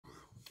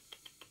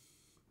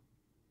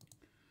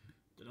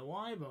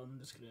why, but I'm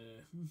just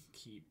gonna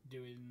keep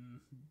doing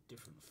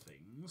different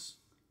things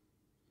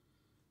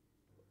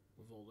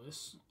with all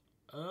this.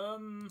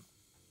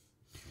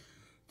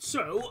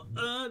 So,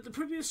 the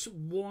previous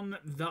one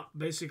that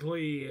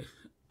basically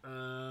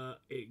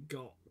it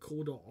got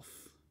called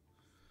off.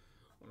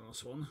 The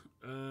last one.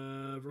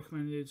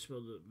 Recommended to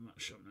build a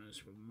match shot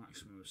minutes with a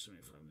maximum of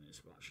 75 minutes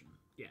of action.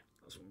 Yeah,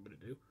 that's what I'm going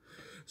to do.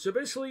 So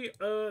basically,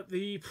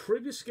 the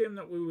previous game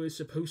that we were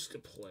supposed to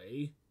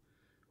play,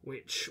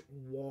 which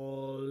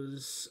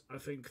was, I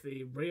think,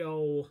 the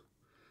Rio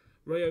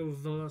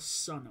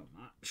Vallecano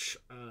match,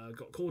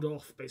 got called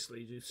off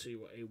basically due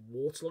to a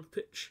waterlogged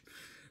pitch.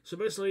 So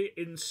basically,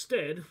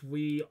 instead,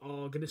 we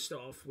are going to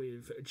start off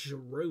with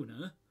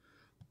Girona.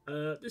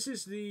 This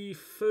is the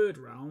third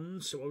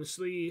round, so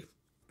obviously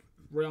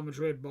Real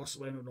Madrid,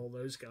 Barcelona, and all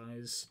those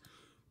guys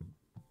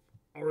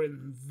are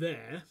in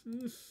there.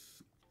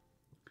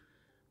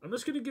 I'm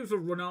just going to give a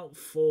run out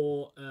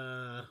for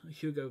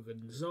Hugo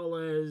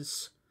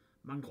Gonzalez,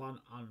 Manquan,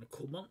 and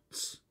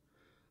Coumont.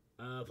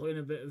 Playing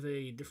a bit of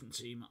a different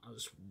team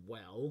as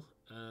well.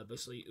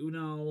 Basically,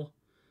 Unal,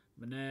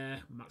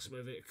 Mané,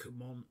 Maximovic,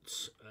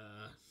 Coumont.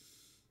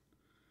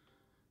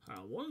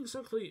 What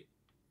exactly?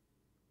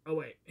 Oh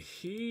wait,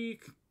 he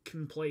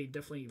can play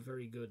definitely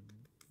very good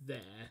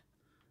there,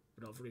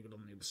 but not very good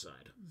on the other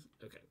side.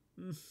 Okay.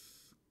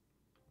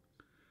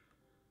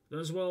 Then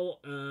as well,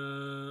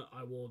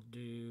 I will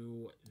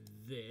do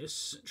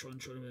this. Try and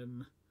train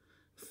him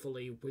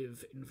fully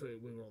with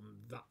inverted winger on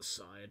that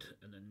side,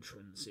 and then try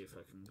and see if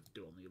I can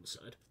do it on the other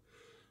side.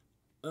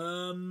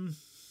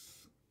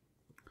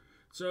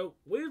 So,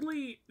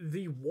 weirdly,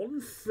 the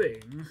one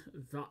thing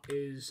that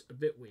is a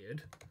bit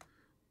weird,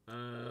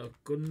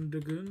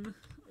 Gundogan,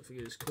 I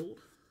think it is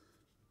called,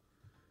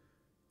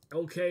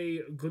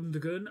 LK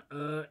Gundogan,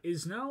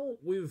 is now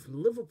with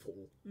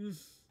Liverpool,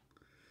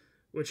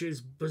 which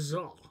is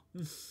bizarre.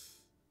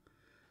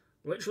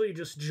 Literally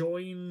just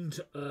joined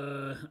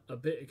a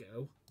bit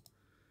ago,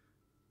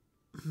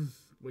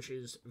 which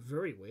is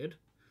very weird.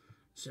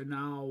 So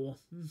now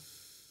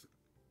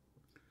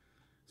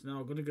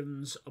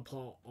Gundogan's a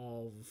part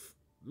of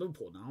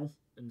Liverpool now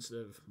instead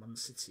of Man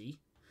City,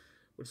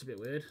 which is a bit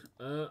weird.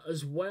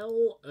 As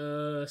well,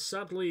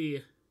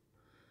 sadly,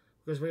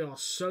 because we are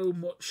so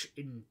much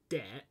in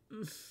debt,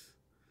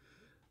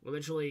 we're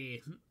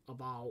literally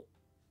about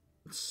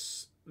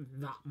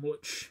that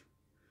much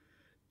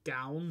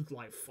down,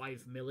 like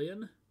 5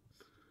 million,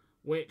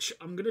 which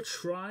I'm going to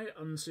try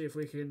and see if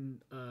we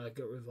can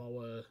get rid of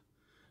our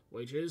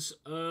wages.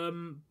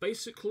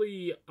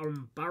 Basically,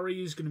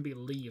 Barry's going to be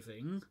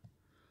leaving.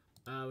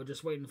 We're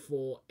just waiting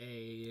for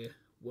a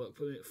work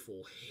permit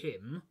for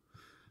him.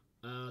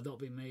 That'll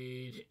be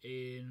made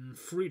in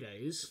 3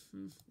 days,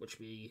 which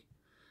will be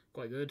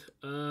quite good.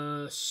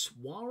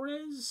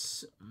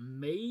 Suarez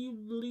may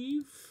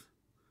leave,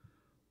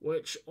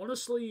 which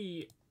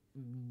honestly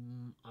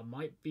I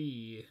might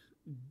be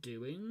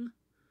doing,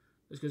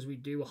 is because we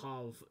do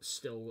have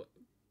still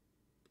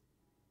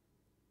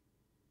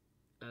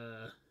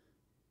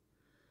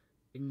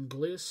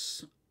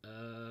Inglis,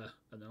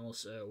 and then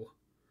also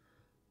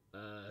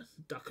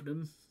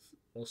Dagenham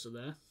also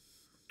there.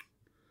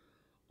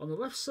 On the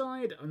left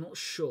side, I'm not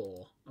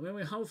sure. I mean,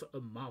 we have a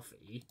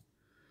Mavi.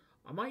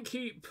 I might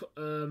keep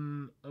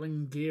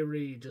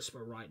Alingiri just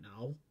for right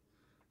now,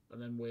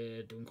 and then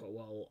we're doing quite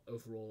well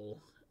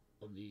overall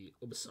on the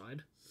other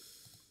side.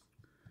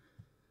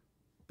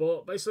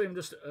 But basically, I'm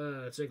just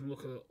taking a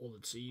look at all the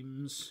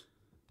teams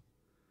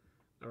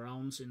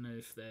around, seeing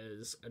if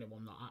there's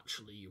anyone that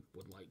actually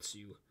would like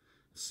to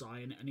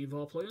sign any of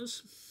our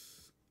players.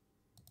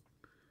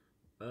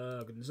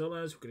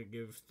 Gonzalez, we're going to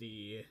give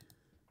the...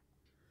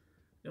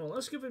 You know,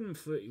 let's give him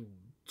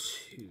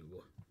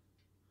 32,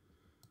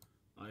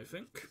 I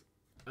think.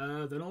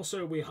 Then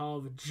also we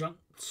have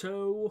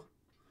Jankto,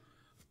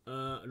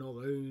 and all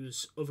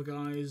those other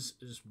guys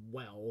as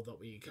well that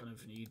we kind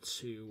of need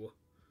to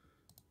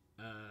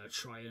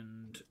try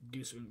and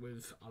do something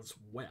with as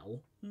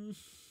well.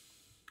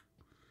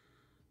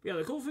 Yeah,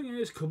 the cool thing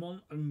is,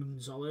 Coumont and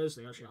Gonzalez,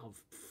 they actually have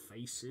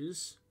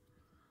faces.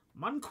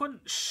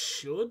 Manquant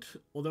should,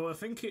 although I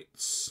think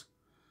it's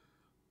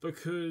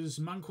because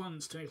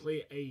Manquant's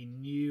technically a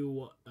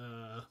new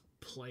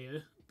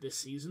player this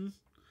season.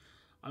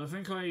 And I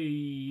think I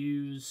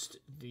used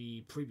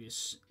the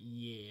previous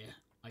year,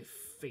 I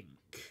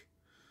think.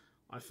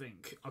 I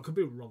could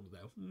be wrong,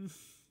 though.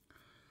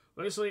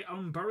 Basically,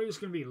 Barry's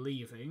going to be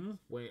leaving,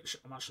 which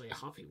I'm actually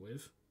happy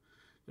with,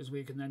 because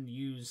we can then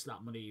use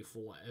that money for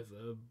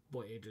whatever,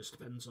 but it just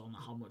depends on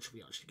how much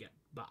we actually get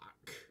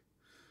back.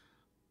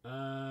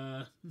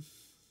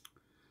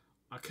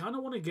 I kind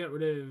of want to get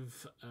rid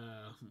of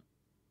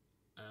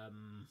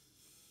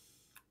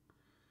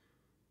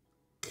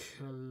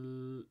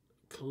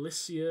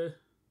Calicia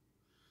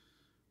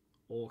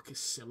or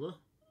Casilla,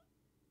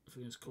 I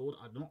think it's called.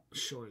 I'm not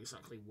sure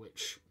exactly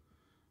which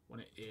one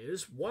it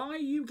is. Why are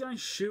you guys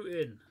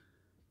shooting?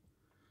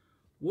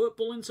 Work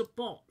ball into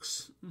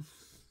box.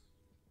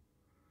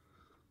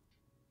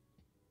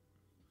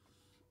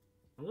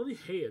 I really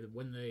hate it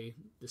when they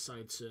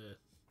decide to,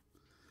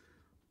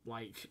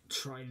 like,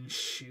 try and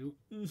shoot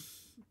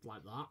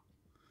like that.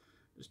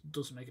 It just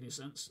doesn't make any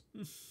sense.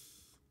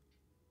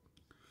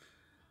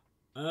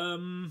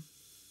 But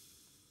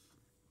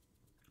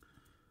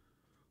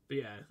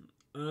yeah,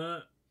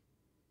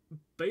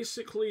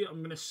 basically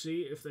I'm gonna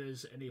see if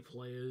there's any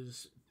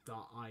players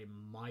that I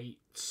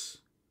might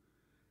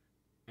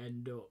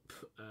end up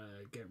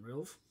getting rid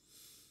of.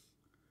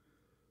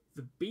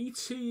 The B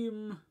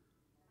team,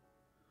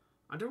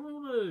 I don't really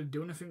want to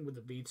do anything with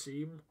the B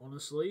team,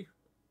 honestly.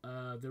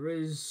 There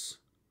is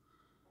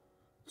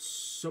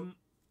some...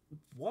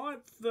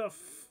 What the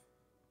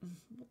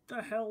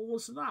hell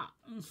was that?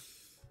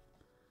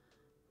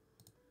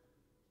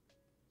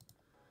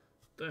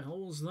 The hell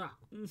was that?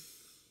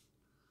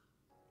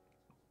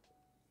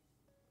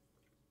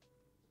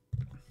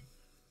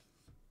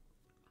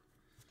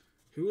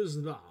 Who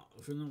was that?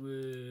 I think that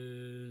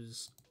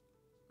was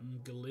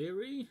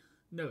Galeri?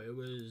 No, it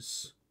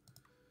was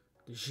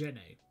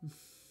Gene.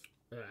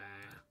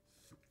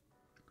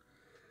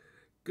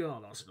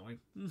 God, that's annoying.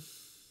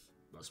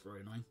 That's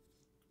very annoying.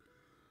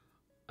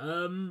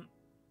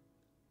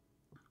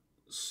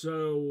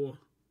 So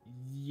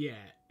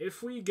yeah,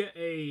 if we get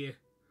a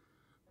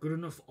good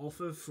enough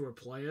offer for a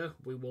player,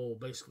 we will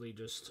basically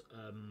just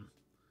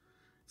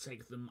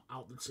take them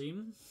out the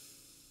team.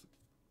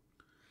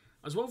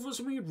 As well, for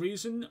some weird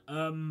reason,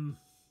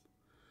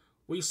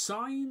 we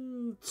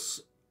signed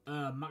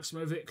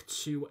Maximovic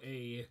to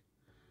a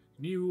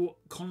new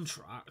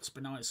contract,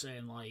 but now it's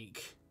saying,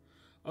 like,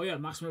 oh yeah,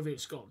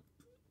 Maximovic's got,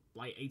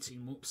 like, 18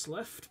 months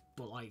left,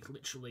 but, like,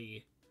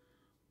 literally,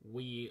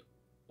 we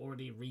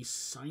already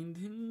re-signed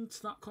him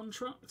to that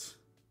contract.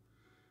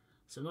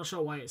 So I'm not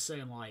sure why it's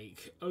saying,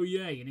 like, oh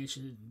yeah, you need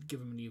to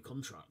give him a new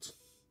contract,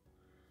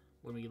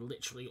 when we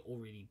literally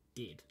already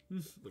did,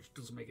 which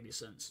doesn't make any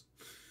sense.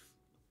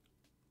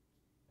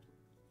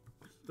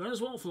 Then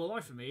as well, for the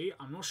life of me,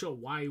 I'm not sure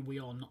why we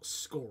are not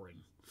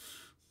scoring.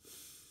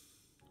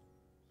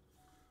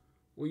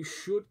 We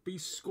should be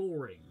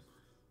scoring.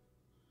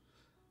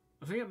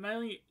 I think it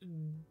may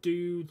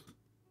do...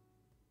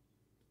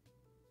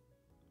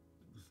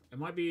 It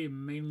might be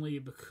mainly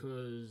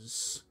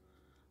because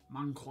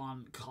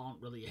Manquan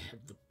can't really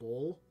head the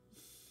ball,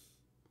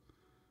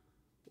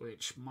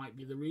 which might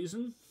be the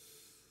reason.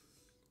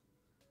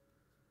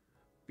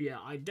 But yeah,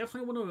 I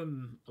definitely want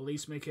to at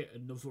least make it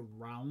another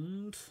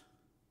round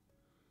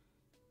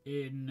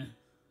in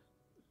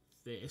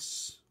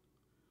this.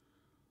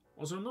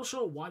 Also, I'm not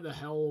sure why the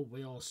hell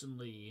we are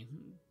suddenly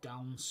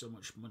down so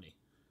much money.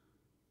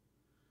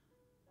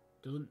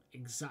 Doesn't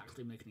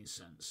exactly make any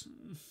sense.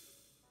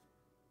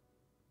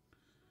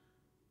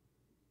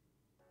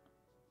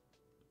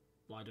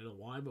 Well, I don't know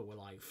why, but we're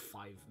like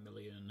 5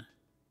 million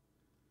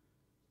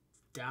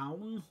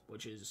down,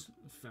 which is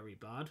very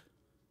bad.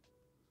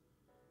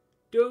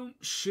 Don't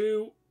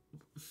shoot!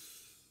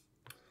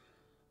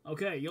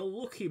 Okay, you're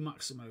lucky,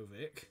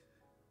 Maximovic.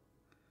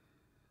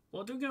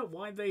 Well, I don't get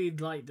why they,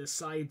 like,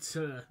 decide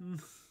to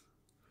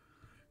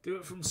do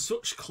it from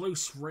such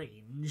close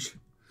range.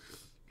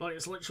 Like,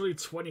 it's literally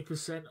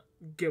 20%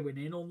 going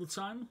in all the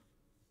time.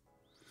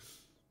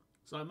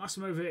 So, like,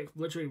 Maximovic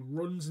literally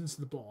runs into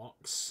the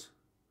box.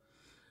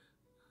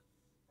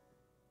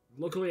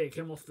 Luckily, it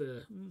came off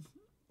the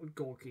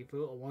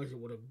goalkeeper, otherwise it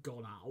would have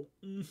gone out.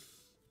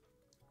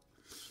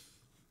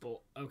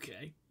 But,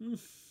 okay.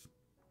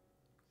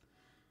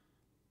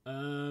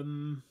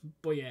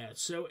 But yeah,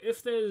 so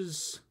if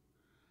there's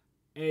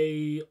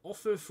a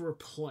offer for a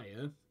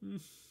player,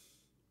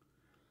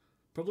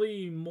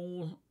 probably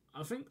more,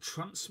 I think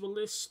transfer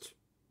list,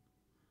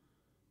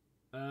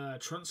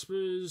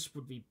 transfers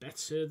would be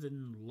better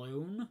than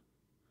loan,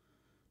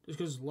 just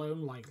because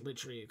loan, like,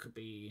 literally it could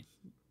be,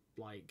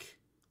 like,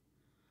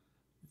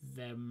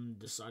 them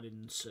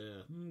deciding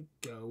to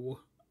go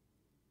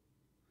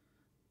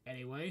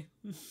anyway.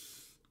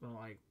 We're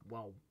like,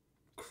 well,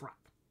 crap.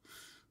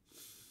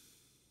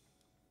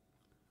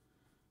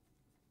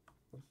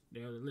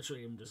 Yeah,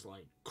 literally, I'm just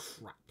like,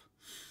 crap.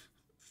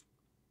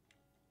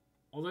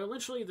 Although,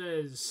 literally,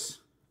 there's...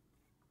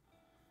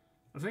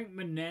 I think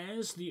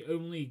Mane's the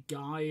only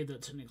guy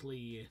that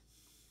technically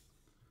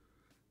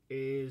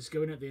is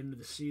going at the end of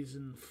the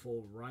season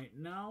for right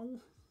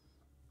now.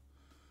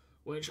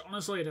 Which,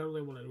 honestly, I don't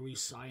really want to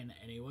re-sign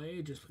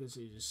anyway, just because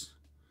his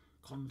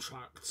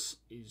contract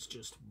is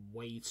just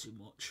way too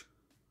much.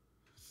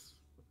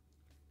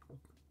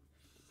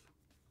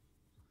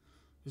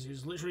 Because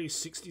it's literally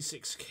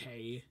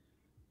 66k.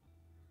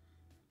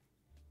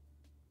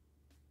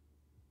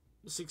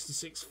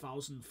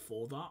 66,000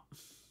 for that.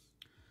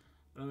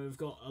 And we've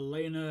got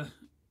Elena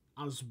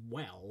as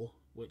well,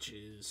 which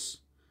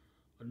is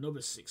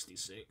another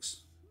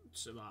 66.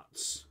 So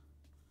that's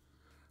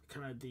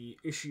kind of the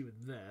issue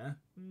there.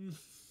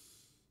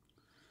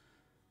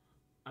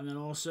 And then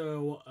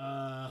also,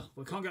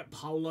 we can't get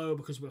Paolo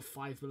because we're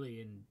 5 million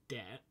in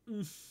debt.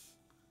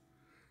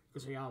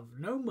 Because we have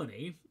no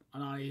money.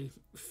 And I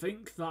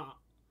think that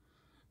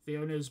the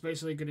owner's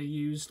basically going to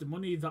use the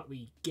money that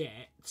we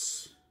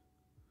get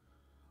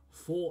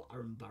for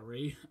Aaron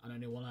Barry and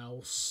anyone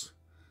else.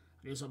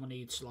 I guess I'm going to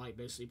need to, like,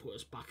 basically put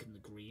us back in the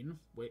green,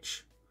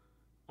 which,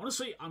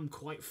 honestly, I'm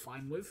quite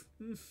fine with.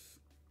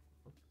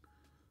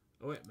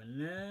 Oh, wait,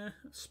 Mané.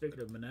 Speaking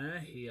of Mané,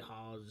 he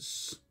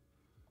has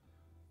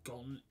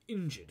gotten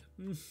injured.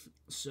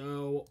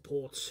 So,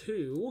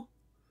 Porto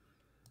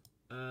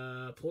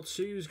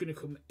is going to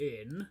come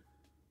in.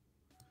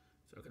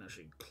 So I can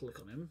actually click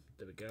on him.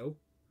 There we go.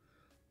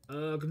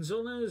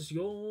 Gonzalez,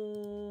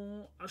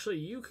 actually,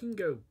 you can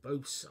go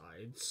both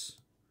sides.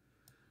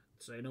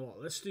 So, you know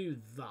what? Let's do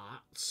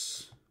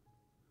that.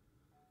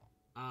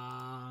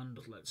 And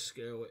let's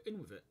go in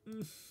with it.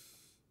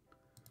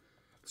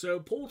 So,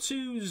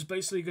 Porto's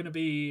basically going to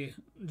be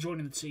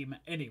joining the team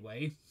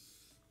anyway.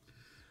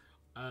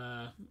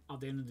 At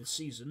the end of the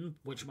season,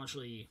 which I'm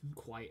actually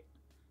quite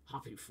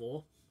happy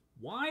for.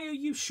 Why are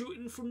you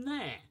shooting from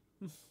there?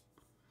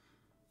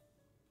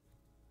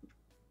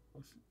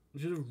 You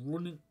should have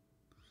run it.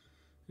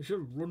 You should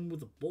have run with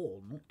the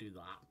ball, not do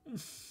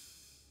that.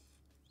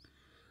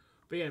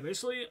 But yeah,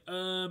 basically,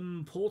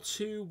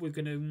 Porto we're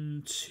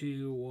going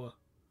to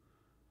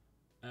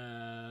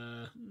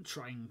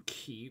try and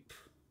keep.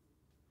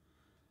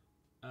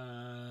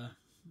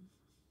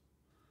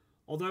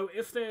 Although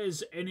if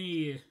there's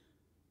any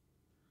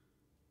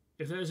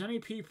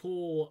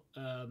people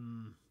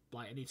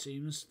like any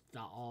teams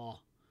that are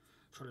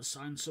trying to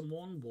sign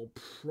someone, we'll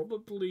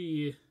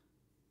probably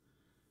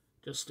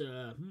just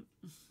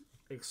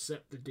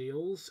accept the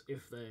deals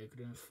if they're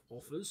good enough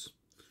offers.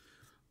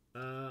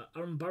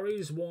 Aaron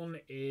Barry's one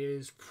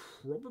is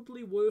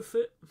probably worth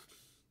it.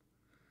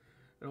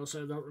 And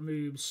also that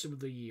removes some of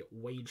the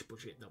wage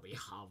budget that we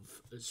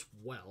have as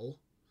well.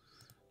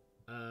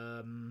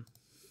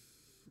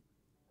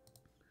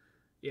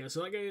 Yeah,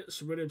 so that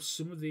gets rid of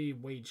some of the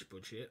wage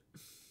budget.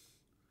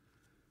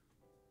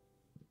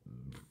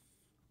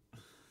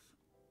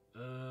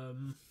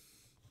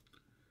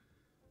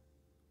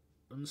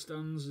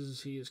 Understands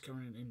as he is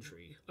carrying an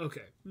injury.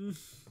 Okay.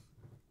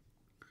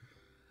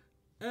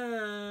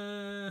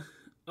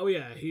 Oh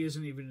yeah, he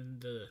isn't even in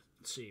the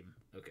team.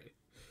 Okay.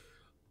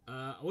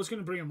 I was going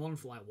to bring him on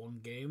for like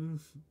one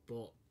game,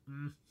 but...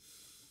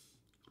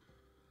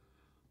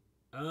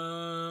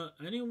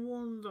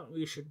 anyone that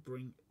we should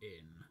bring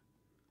in?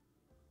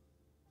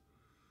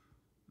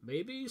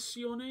 Maybe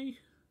Sione?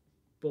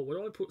 But where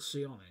do I put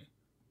Sione?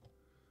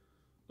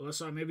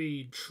 Unless I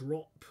maybe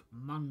drop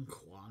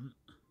Manquant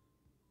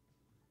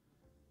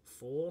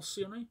for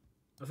Sione?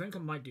 I think I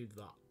might do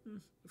that.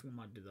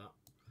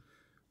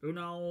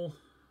 Unal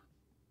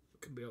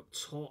can be up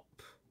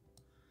top.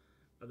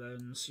 And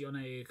then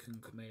Sione can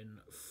come in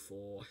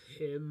for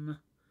him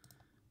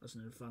as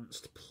an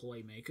advanced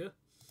playmaker.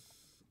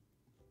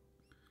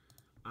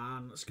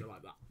 And let's go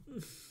like that.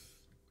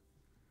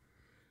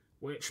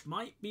 Which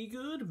might be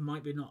good,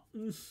 might be not.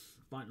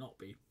 Might not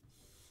be.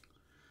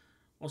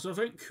 Also, I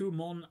think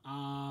Kumon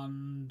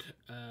and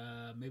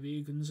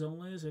maybe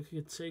Gonzalez I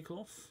could take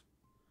off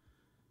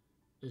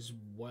as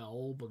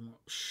well, but I'm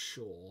not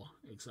sure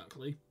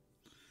exactly.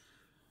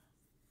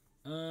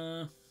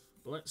 But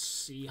let's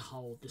see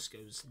how this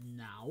goes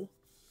now.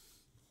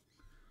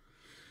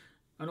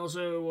 And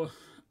also,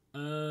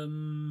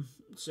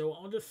 so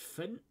our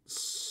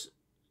defence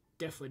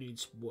definitely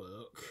needs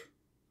work.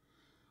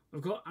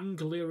 We've got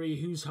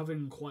Angeleri, who's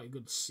having quite a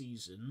good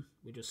season.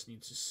 We just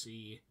need to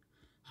see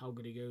how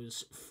good he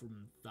goes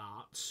from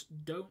that.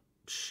 Don't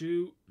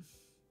shoot.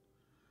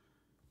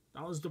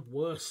 That was the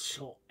worst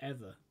shot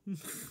ever. But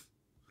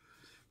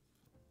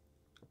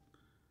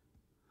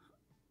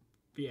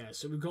yeah,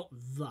 so we've got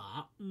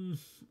that.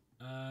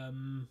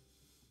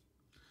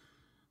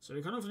 So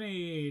we kind of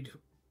need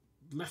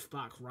left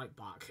back, right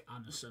back,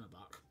 and a centre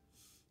back.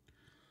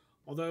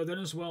 Although then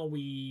as well,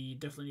 we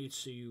definitely need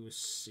to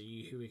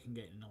see who we can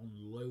get in on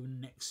loan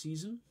next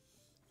season.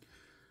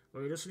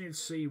 But we just need to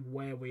see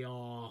where we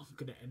are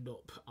going to end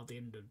up at the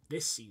end of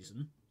this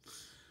season.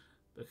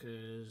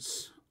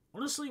 Because,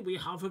 honestly, we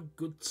have a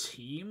good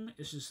team.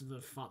 It's just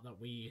the fact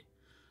that we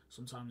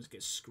sometimes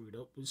get screwed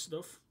up with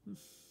stuff.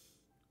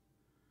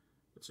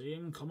 The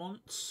team, come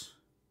on.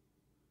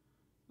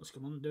 What's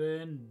come on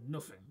doing?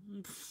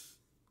 Nothing.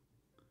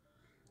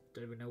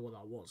 Don't even know what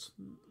that was.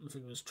 I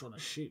think I was trying to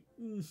shoot.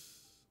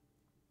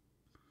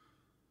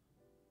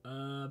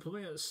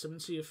 Probably at the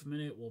 70th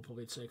minute, we'll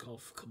probably take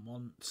off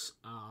Comont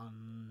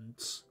and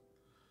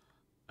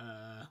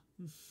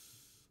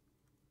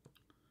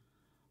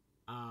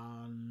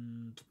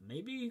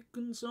maybe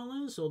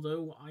Gonzalez,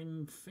 although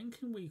I'm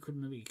thinking we could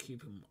maybe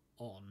keep him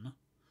on.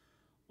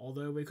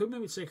 Although we could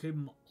maybe take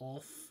him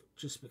off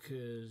just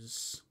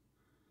because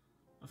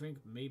I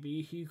think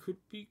maybe he could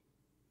be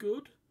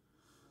good.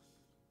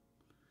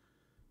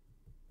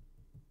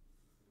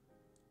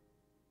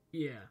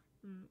 Yeah.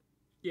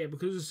 Yeah,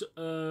 because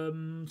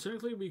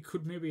technically we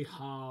could maybe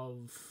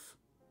have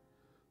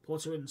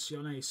Porto and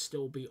Sione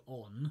still be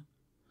on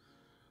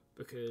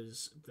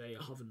because they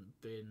haven't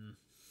been...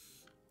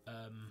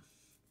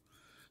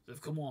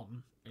 they've come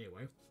on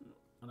anyway,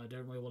 and I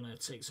don't really want to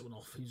take someone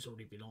off who's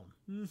already been on.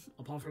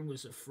 Apart from it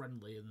was a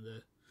friendly and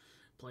the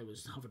player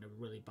was having a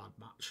really bad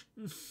match.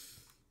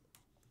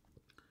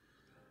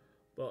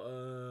 But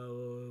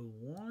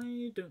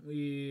why don't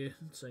we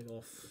take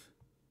off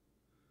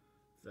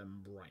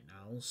them right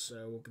now?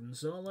 So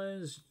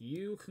Gonzalez,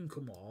 you can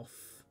come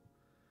off.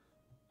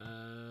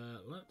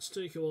 Let's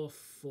take you off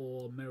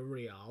for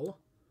Marial.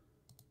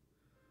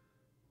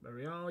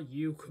 Marial,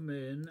 you come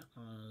in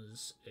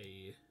as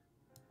a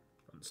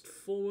advanced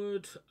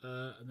forward,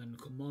 and then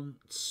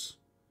Clements,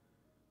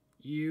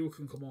 you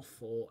can come off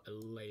for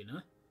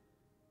Elena.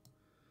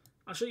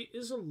 Actually,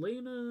 is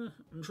Elena...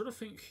 I'm trying to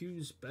think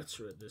who's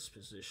better at this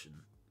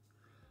position.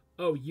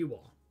 Oh, you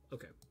are.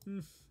 Okay.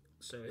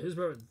 So here's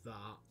where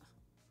that.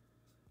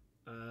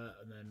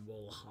 And then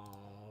we'll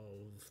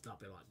have that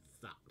be like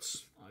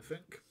that, I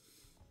think.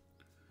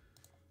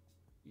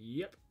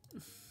 Yep.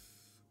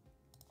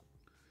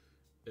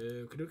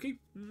 Okie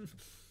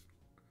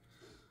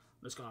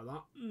let's go like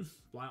that.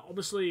 Like,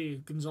 obviously,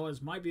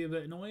 Gonzalez might be a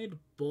bit annoyed,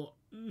 but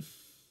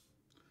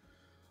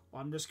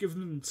I'm just giving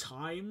them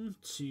time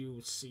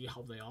to see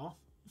how they are.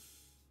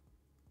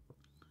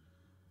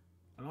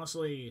 And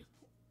honestly,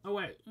 oh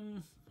wait,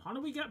 how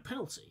do we get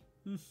penalty?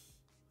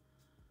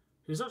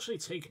 Who's actually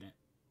taking it?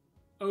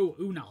 Oh,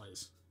 Unal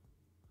is.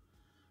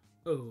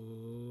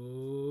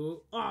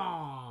 Oh,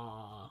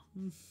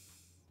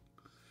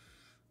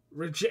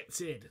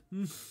 rejected.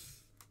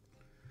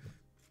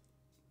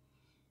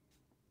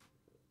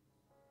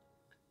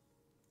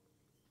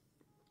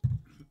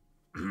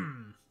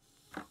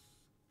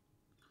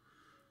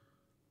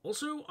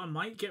 Also, I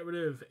might get rid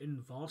of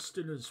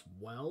Investon as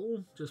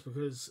well, just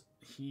because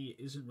he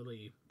isn't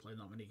really playing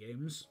that many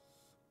games.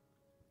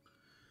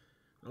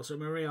 Also,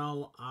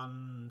 Marial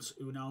and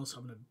Unal's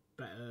having a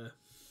better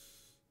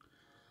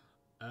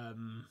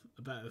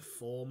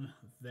form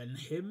than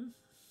him.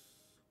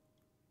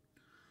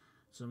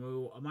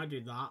 So I might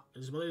do that,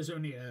 as well as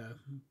only a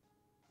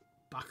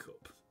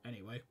backup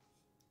anyway.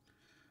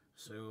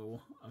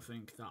 So I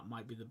think that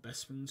might be the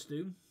best thing to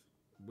do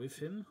with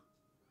him.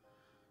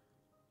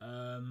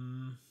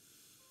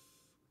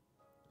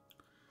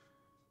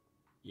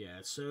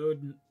 Yeah, so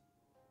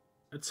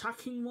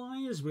attacking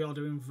wise, we are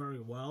doing very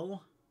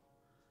well.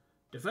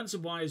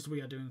 Defensive wise,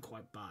 we are doing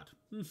quite bad.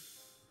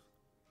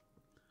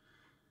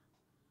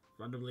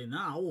 Randomly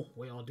now,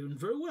 we are doing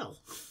very well.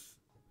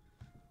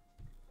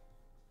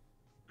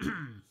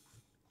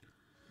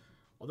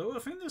 Although I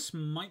think this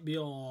might be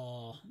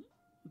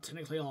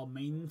technically our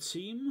main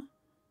team.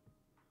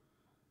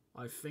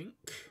 I think.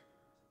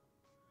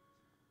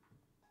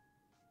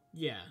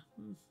 Yeah,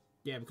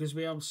 because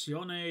we have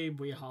Sione,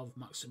 we have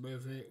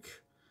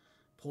Maximovic,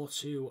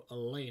 Porto,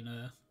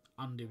 Elena,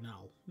 and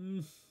Unal.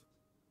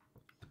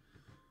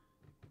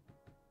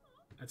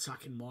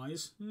 Attacking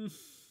wise.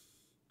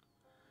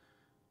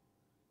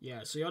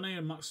 Yeah, Sione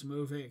and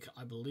Maximovic,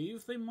 I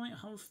believe they might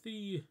have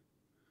the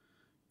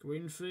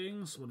green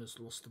thing. Someone has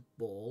lost the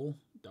ball.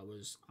 That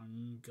was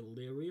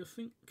Angeleri, I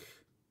think.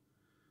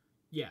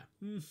 Yeah.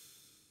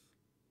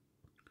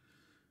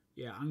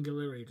 Yeah,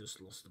 Angeleri just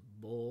lost the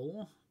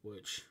ball,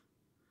 which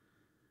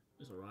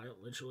is alright.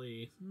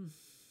 Literally,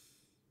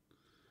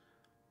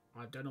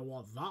 I don't know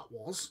what that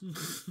was.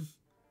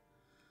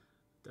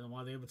 Don't know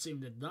why the other team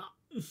did that.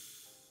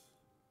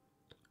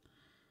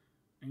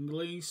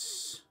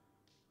 Inglis.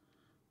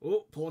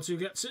 Oh, Porto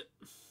gets it.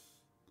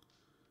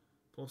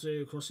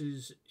 Porto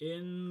crosses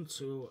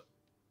into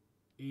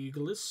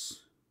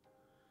Inglis.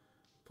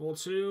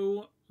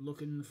 Porto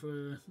looking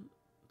to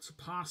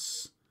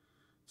pass.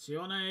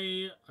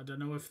 Sione, I don't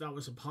know if that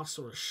was a pass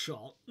or a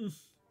shot. I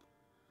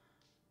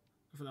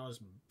think that was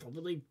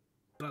probably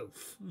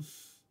both.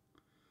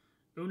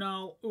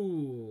 Unal,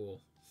 ooh.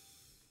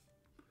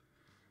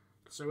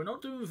 So we're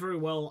not doing very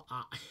well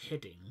at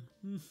heading.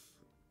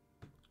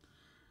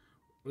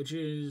 Which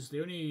is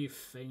the only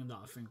thing that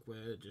I think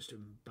we're just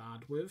doing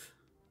bad with.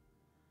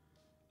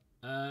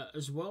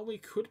 As well, we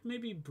could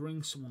maybe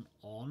bring someone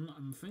on.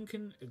 I'm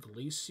thinking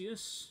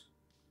Iglesias.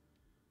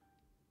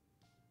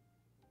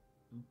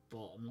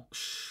 But I'm not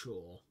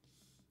sure.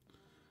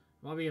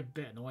 Might be a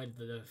bit annoyed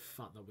with the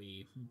fact that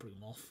we bring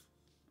him off.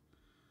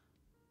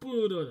 But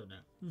I don't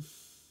know.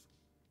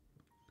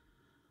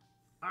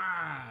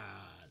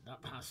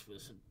 That pass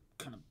was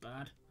kind of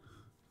bad.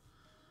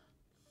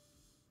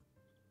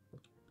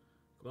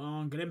 Come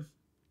on, get him.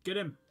 Get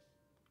him.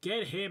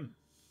 Get him.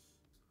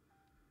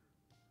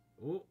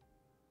 Oh.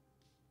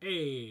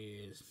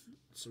 Hey.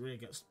 Saria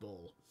gets the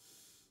ball.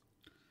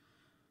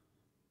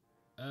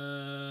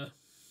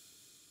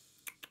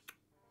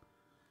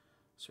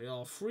 So we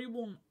are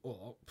 3-1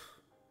 up.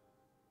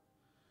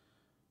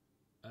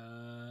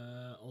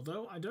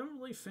 Although I don't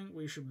really think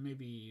we should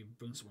maybe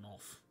bring someone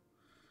off.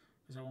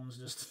 Because everyone's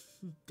just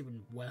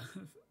doing well.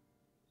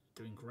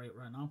 Doing great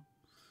right now.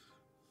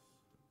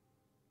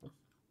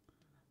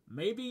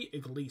 Maybe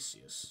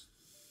Iglesias.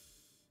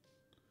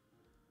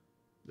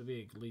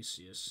 Maybe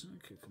Iglesias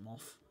could come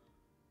off.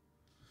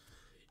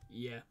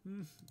 Yeah.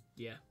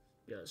 Yeah,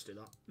 let's do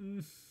that.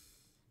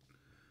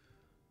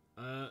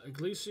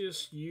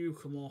 Iglesias, you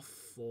come off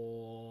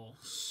for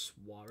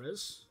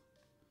Suarez.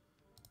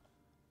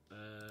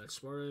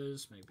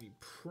 Suarez may be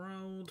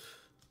proud.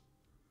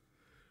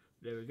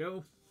 There we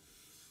go.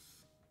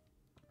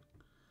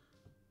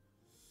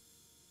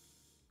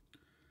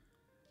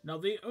 Now,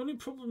 the only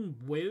problem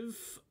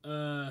with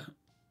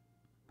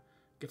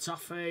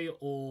Getafe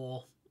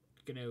or,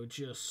 you know,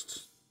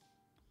 just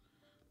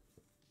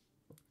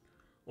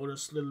La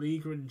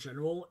Liga in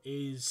general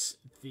is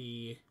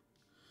the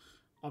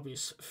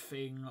obvious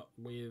thing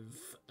with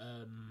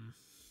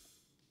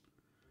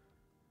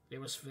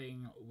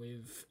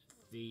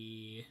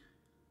the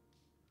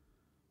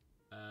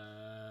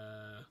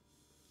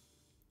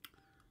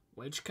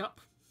wage cap.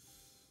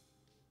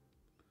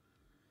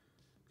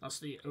 That's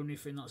the only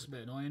thing that's a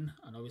bit annoying,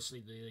 and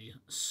obviously the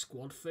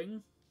squad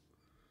thing.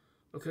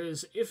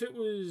 Because if it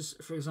was,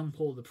 for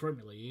example, the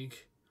Premier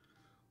League,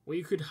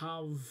 we could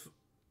have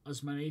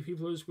as many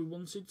people as we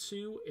wanted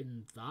to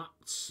in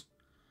that,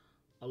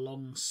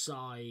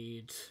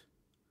 alongside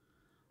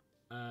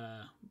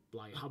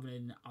like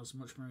having as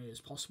much money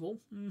as possible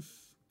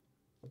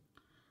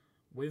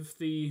with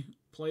the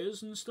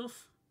players and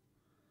stuff.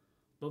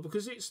 But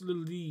because it's La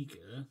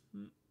Liga,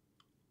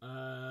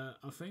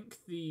 I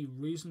think the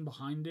reason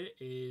behind it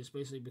is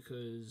basically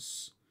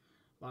because,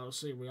 like, let's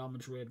say Real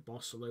Madrid,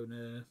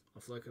 Barcelona,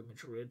 Atletico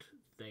Madrid,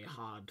 they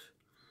had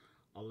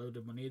a load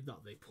of money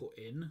that they put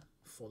in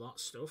for that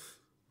stuff.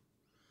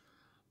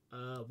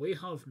 We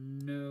have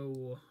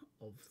no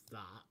of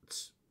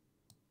that,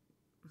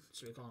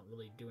 so we can't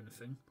really do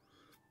anything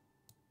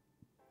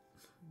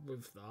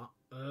with that.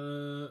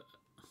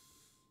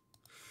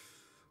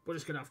 We're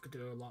just gonna have to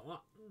do it like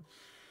that.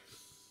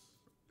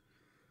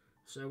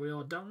 So we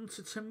are down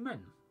to 10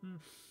 men.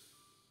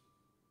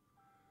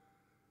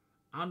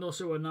 And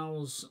also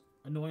Arnau's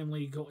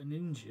annoyingly gotten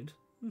injured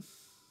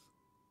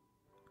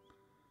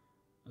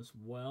as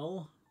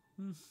well,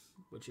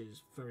 which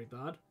is very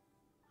bad.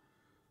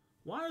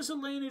 Why has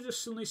Elena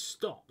just suddenly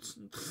stopped?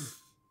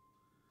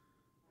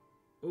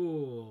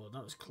 Oh,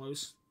 that was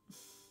close.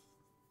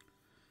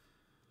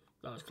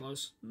 That was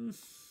close.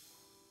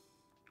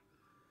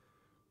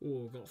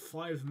 Oh, we've got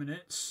 5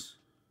 minutes.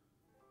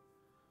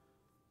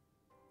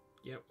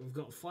 Yep, we've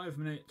got 5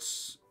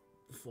 minutes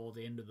before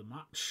the end of the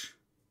match.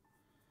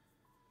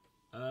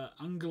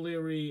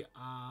 Angeleri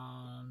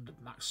and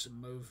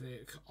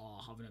Maximovic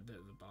are having a bit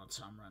of a bad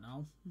time right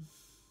now.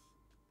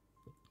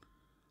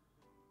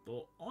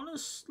 But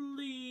honestly,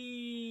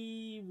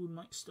 we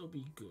might still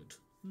be good.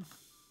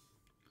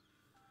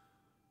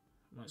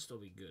 Might still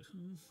be good.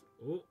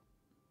 Oh.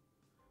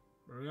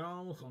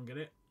 Real, can't get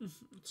it.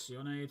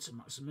 Sione to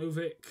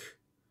Maximovic.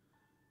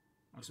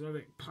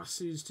 Maximovic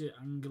passes to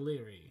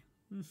Angeleri.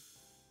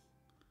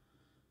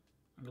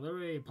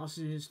 Angeleri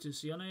passes to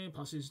Sione,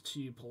 passes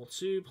to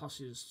Porto,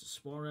 passes to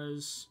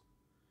Suarez.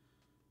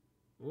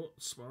 Oh,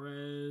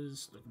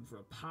 Suarez looking for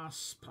a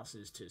pass,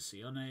 passes to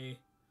Sione.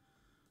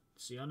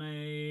 Sione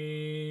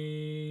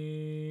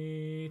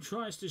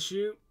tries to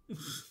shoot.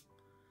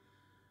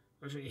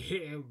 Actually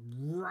hit it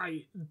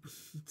right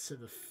to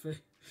the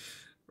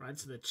right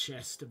to the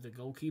chest of the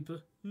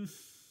goalkeeper. Go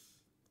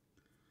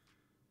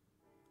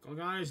on,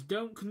 guys,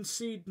 don't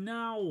concede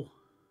now.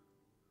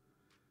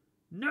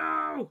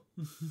 No!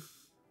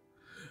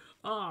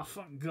 Ah, oh,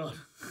 thank God.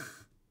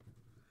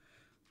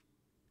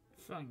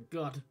 Thank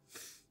God.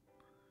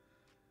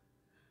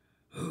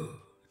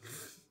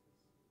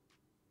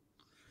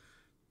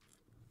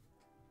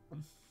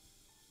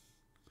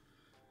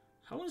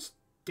 How is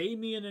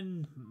Damien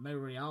and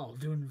Marial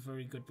doing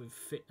very good with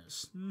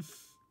fitness?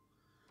 That's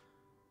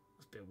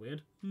a bit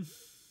weird.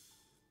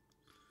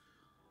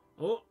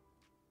 Oh,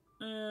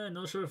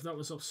 not sure if that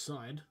was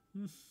offside.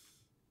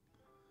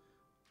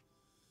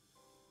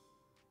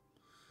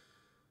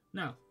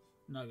 No,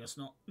 I guess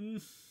not.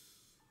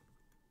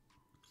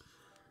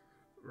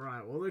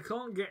 Right, well, they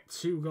can't get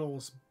 2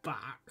 goals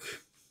back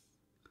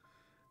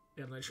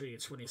in literally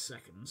 20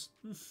 seconds.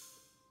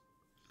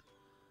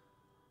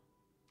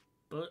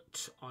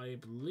 But I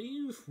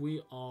believe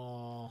we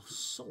are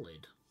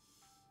solid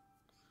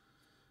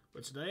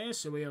for today.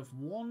 So we have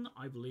won,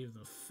 I believe,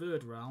 the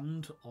 3rd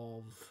round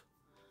of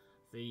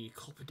the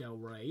Copa del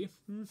Rey,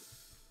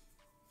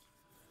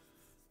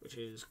 which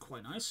is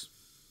quite nice.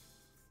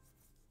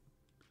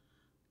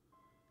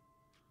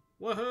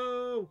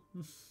 Woohoo!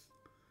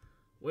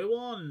 We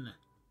won!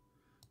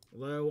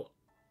 Although,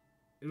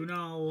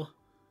 Unal...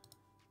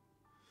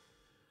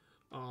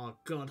 Oh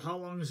god, how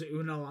long is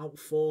Unal out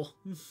for?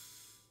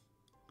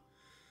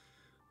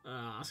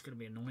 That's going to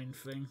be an annoying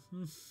thing.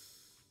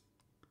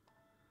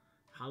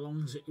 How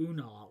long is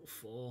Unal out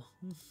for?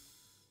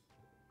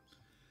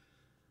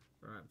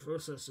 Right,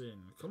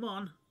 processing. Come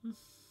on.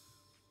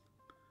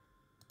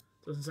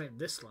 Doesn't take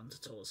this long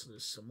to tell us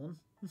there's someone.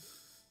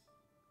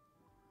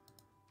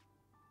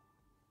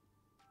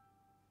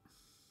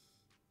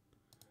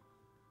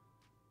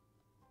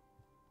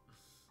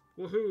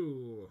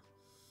 Woohoo!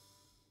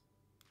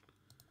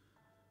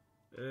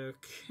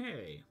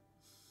 Okay.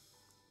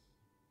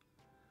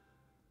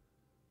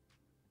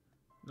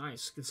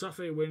 Nice.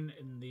 Getafe win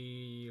in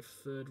the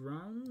 3rd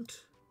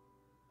round.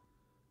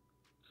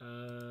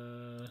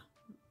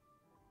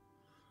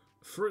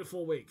 3 or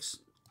 4 weeks.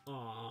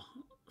 Ah,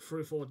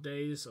 3 or 4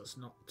 days, that's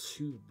not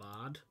too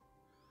bad.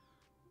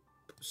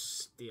 But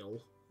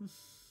still.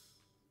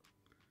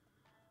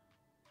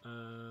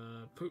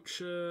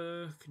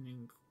 Poacher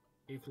can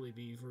equally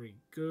be very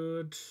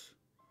good.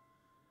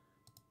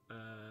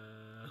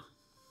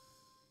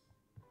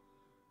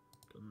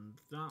 Done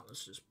that,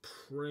 let's just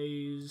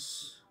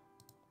praise.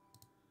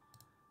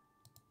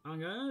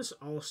 And guys,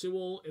 I'll see you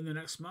all in the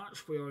next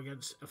match. We are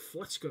against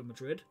Atletico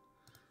Madrid.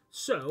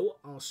 So,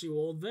 I'll see you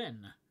all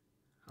then.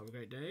 Have a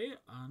great day,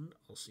 and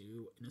I'll see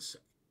you in a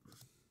sec.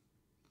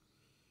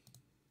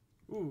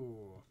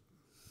 Ooh.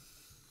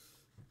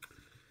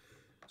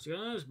 So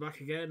guys,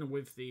 back again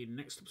with the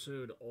next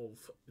episode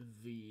of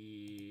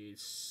the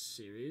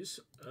series.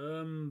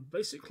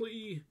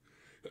 Basically...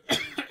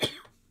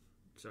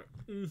 Sorry.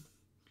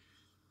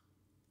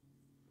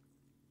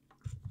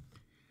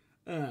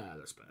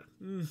 That's better.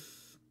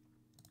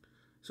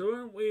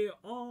 So we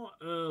are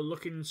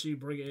looking to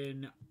bring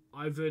in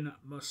Ivan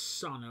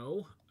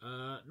Massano.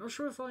 Not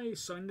sure if I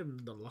signed him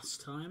the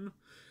last time,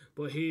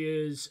 but he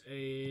is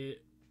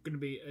going to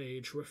be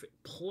a terrific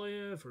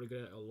player, very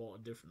good at a lot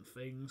of different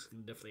things.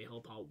 Can definitely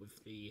help out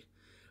with the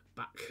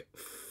back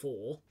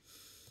four.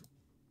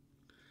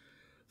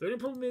 The only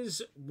problem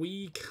is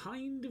we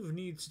kind of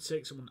need to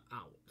take someone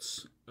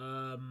out.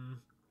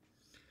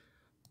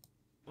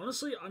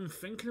 Honestly, I'm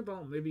thinking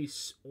about maybe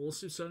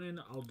also signing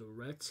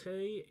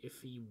Alderete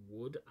if he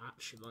would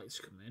actually like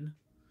to come in.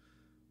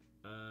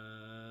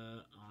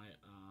 I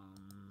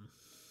am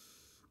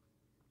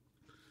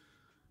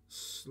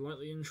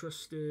slightly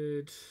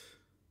interested.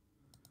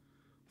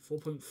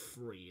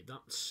 4.3,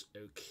 that's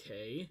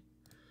okay.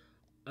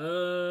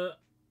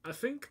 I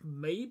think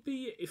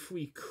maybe if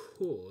we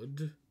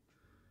could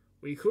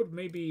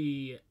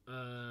maybe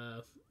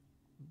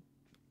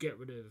get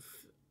rid of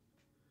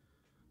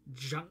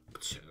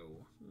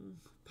Jankto.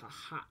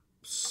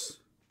 Perhaps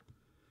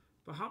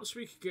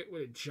we could get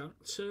rid of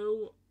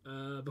Jankto,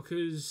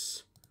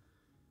 because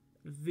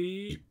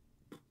the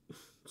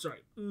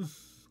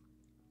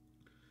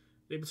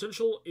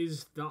potential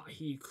is that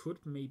he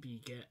could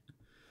maybe get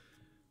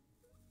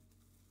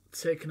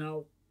taken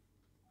out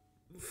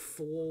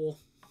for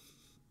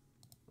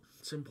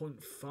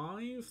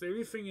 10.5. The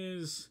only thing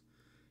is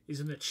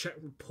he's in the Czech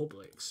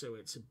Republic, so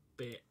it's a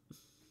bit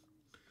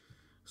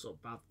sort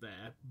of bad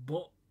there.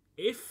 But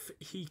if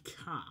he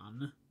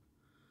can,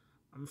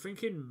 I'm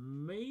thinking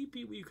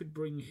maybe we could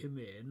bring him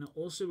in.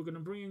 Also, we're going to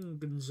bring in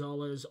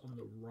Gonzalez on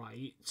the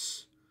right,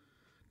 just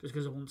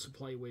because I want to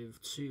play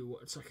with 2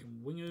 attacking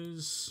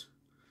wingers.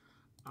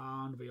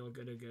 And we are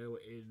going to go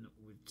in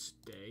with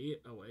today.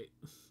 Oh wait,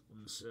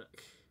 one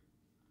sec.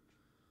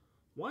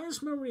 Why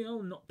is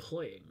Mariel not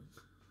playing?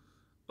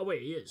 Oh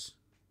wait, he is.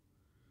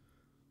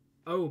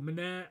 Oh,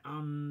 Manet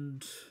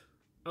and...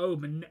 Oh,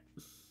 Manet...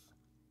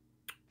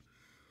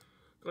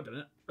 God damn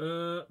it.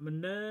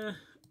 Manet...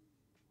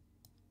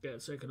 Get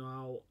taken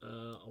out.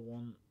 I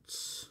want...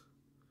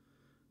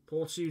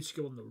 Portu to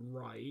go on the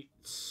right.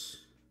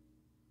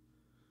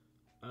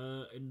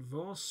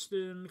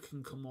 Invarston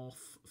can come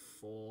off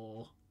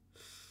for...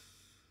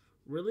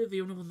 Really,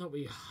 the only one that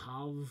we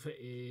have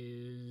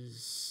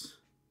is...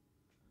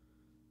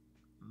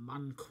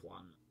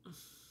 Manquan.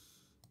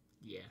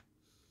 Yeah.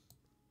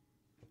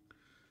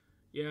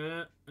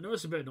 Yeah, I know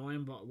it's a bit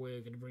annoying, but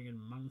we're going to bring in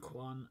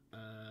Manquan.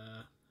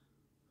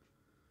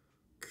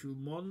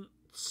 Kumont,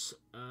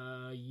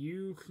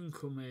 you can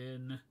come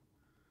in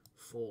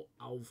for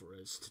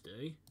Alvarez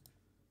today.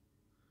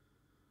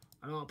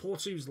 I know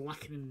Portu's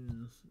lacking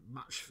in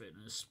match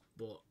fitness,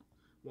 but...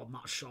 Well,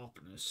 match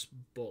sharpness,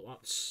 but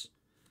that's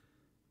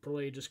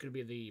probably just going to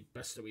be the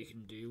best that we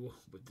can do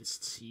with this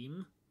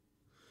team.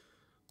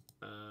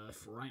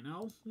 For right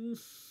now.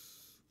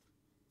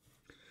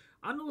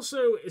 And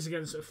also, it's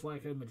against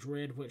Atletico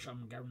Madrid, which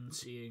I'm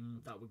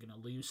guaranteeing that we're going to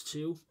lose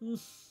to.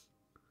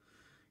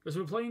 Because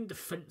we're playing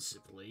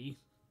defensively.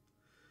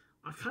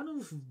 I kind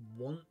of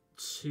want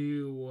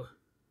to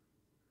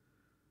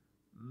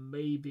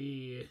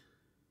maybe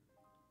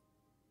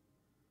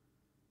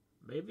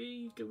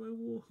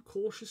go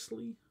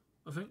cautiously,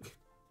 I think.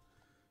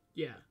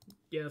 Yeah,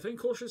 I think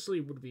cautiously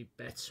would be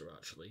better,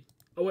 actually.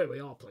 Oh wait, we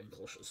are playing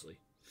cautiously.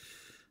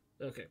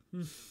 Okay.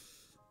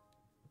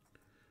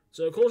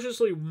 So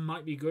cautiously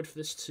might be good for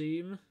this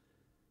team.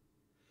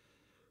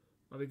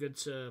 Might be good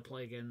to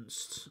play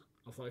against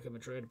Atletico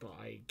Madrid, but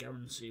I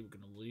guarantee we're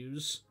going to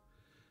lose.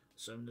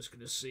 So I'm just going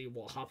to see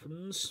what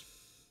happens.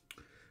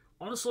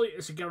 Honestly,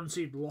 it's a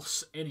guaranteed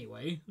loss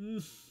anyway.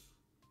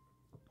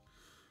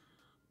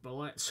 But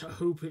let's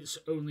hope it's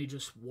only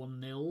just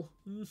 1-0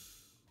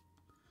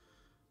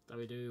 that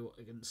we do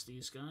against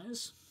these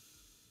guys.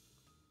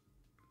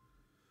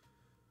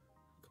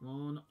 Come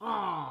on.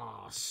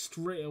 Ah,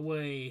 straight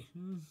away.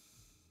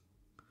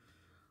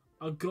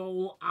 A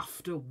goal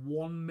after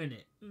 1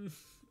 minute.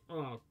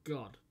 Oh,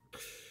 God.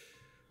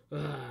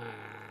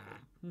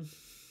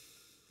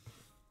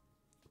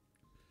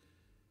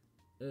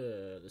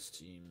 This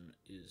team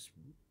is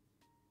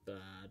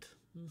bad.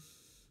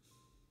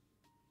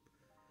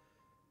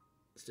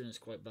 This Boston is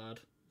quite bad.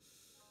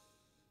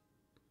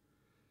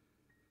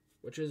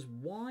 Which is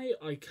why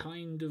I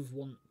kind of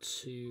want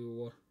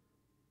to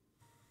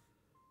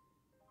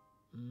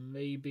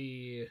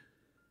maybe...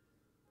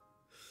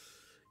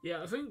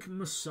 Yeah, I think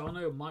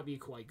Masano might be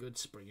quite good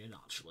to bring in,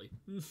 actually.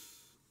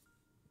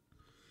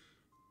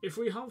 If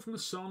we have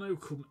Masano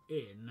come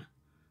in,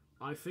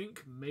 I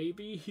think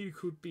maybe he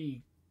could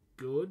be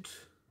good.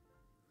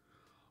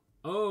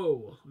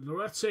 Oh,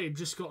 Norete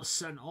just got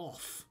sent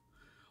off.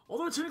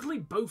 Although technically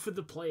both of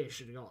the players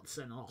should have got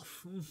sent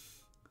off.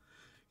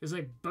 Because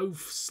they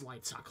both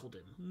slide tackled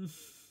him.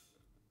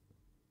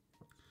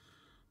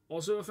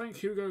 Also, I think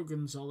Hugo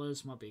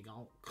Gonzalez might be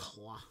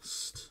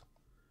outclassed.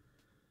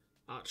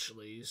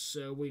 Actually,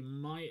 so we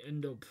might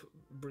end up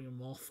bringing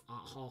him off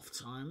at half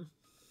time.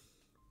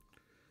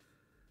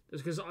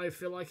 Just because I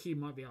feel like he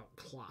might be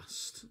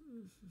outclassed.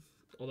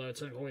 Although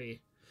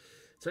technically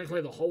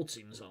the whole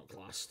team's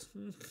outclassed.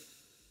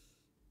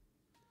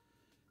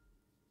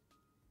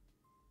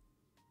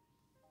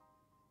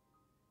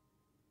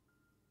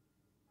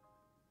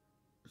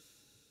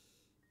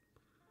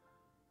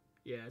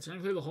 Yeah,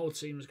 technically the whole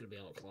team is going to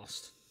be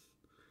outclassed.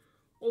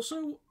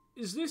 Also,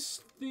 is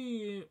this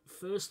the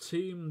first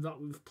team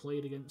that we've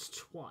played against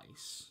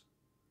twice?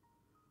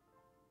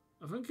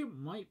 I think it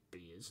might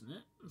be, isn't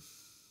it?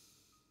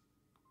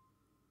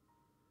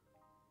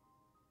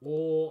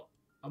 Or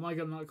am I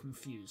getting that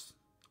confused?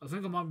 I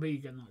think I might be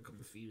getting that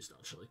confused,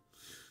 actually.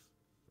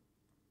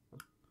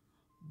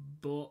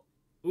 But...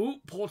 Ooh,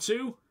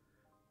 Porto!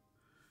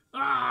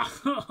 Ah!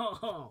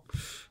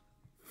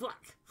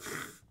 Fuck!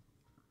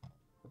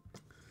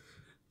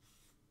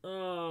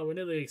 Oh, we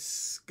nearly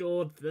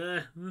scored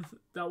there.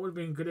 That would have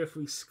been good if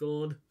we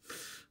scored.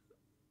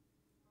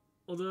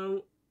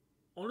 Although,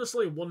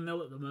 honestly,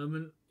 1-0 at the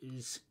moment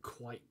is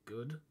quite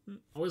good.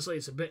 Obviously,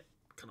 it's a bit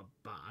kind of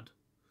bad.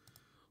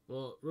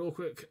 But real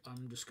quick,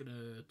 I'm just going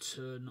to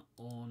turn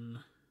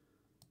on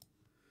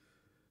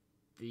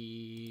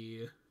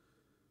the...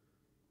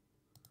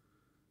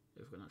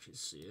 If we can actually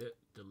see it,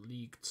 the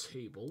league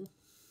table.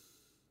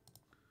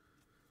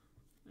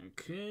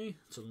 Okay,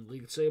 it's on the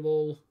league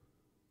table.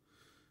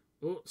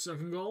 Oh,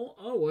 second goal.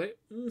 Oh, wait.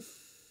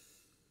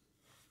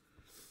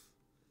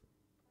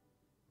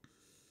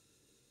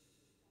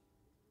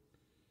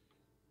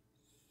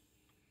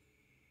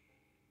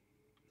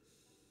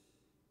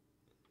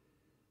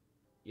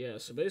 Yeah,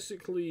 so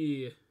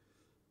basically,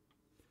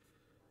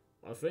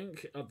 I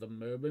think at the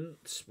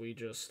moment we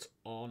just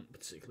aren't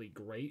particularly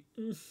great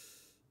with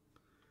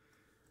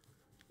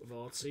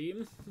our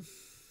team.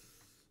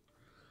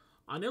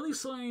 I nearly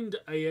signed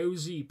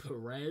Ayoze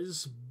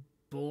Perez,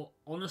 but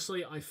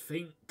honestly, I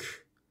think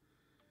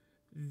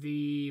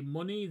the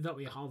money that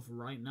we have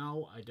right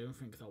now, I don't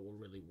think that will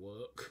really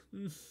work.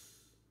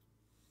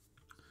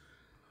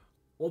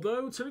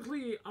 Although,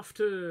 technically,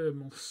 after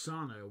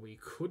Morsano, we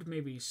could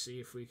maybe see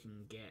if we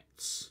can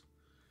get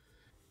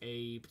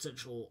a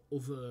potential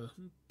other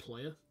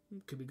player.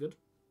 Could be good.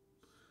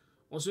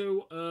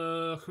 Also,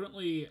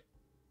 currently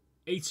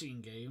 18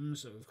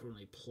 games that we've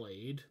currently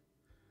played.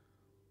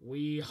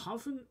 We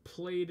haven't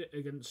played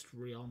against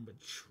Real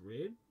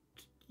Madrid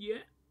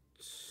yet.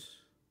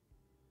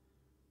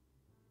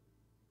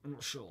 I'm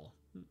not sure.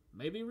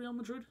 Maybe Real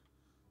Madrid?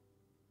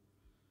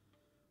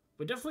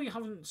 We definitely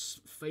haven't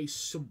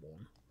faced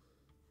someone.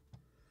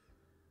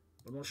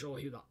 I'm not sure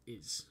who that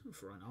is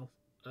for right now.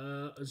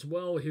 As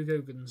well,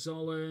 Hugo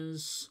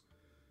Gonzalez.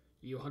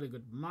 You had a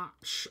good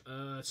match.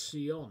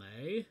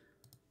 Sione.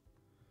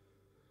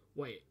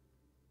 Wait.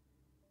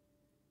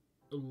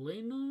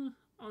 Elena,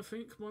 I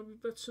think, might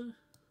be better.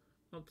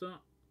 Like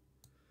that.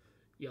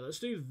 Yeah, let's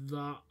do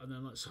that, and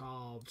then let's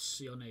have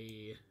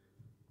Sione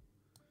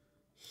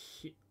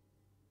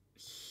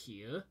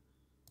here.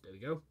 There we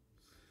go.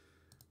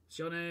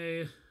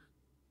 Sione,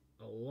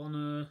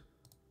 Alana,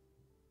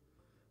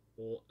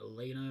 or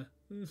Elena.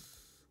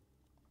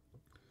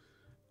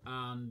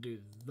 And do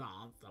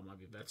that. That might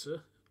be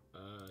better.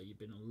 You've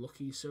been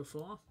unlucky so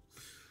far.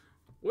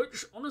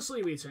 Which,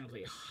 honestly, we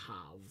technically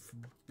have,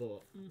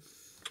 but...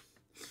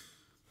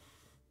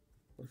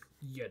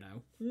 you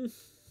know.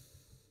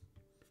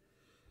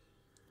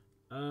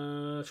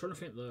 Trying to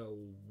think, though,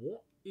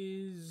 what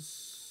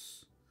is...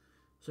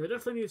 So we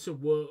definitely need to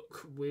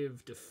work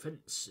with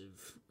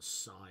defensive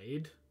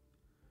side.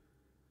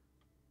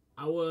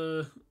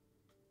 Our...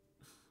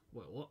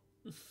 Wait, what?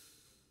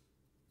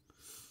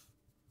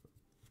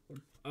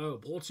 Oh,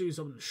 Porto's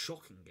having a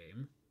shocking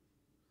game.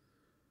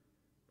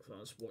 If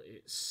that's what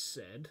it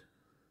said.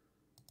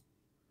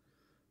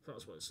 If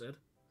that's what it said.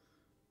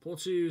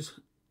 Porto's...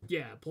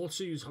 Yeah,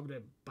 Porto's having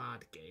a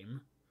bad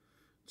game.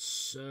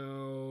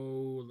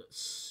 So, let's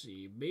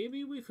see.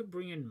 Maybe we could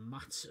bring in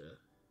Mata.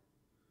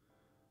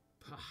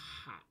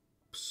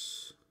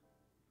 Perhaps.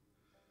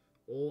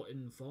 Or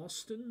in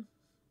Varston.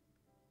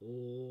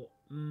 Or,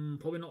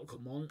 probably not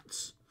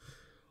Comont.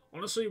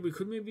 Honestly, we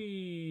could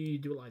maybe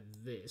do it like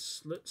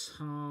this. Let's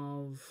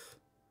have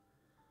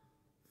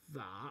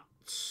that.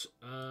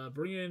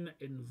 Bring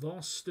in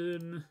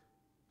Varston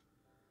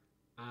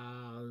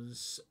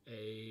as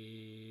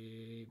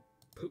a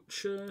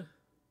poacher,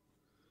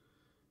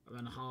 and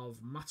then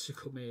have Matter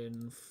come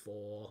in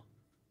for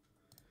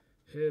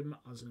him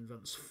as an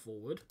advance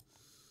forward,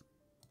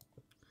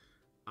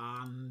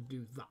 and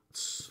do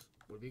that.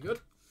 Would be good.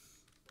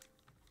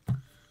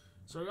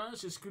 So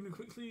guys, just going to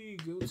quickly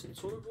go to the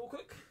toilet real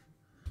quick.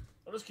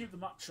 I'll just keep the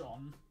match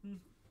on,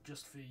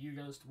 just for you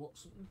guys to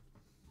watch something.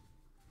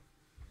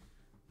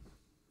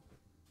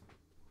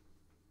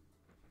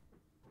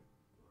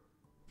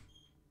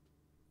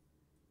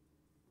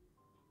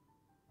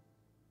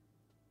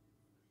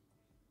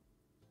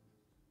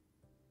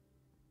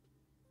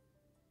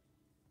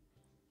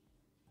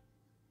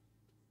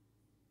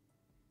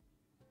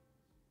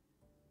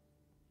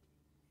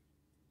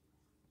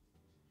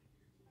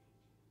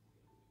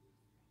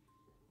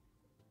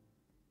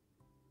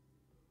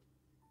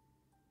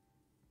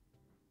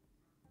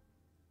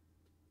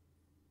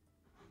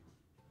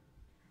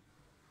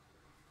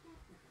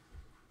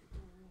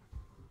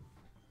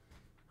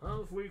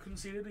 Have we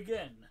conceded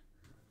again?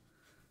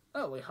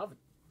 Oh, we haven't.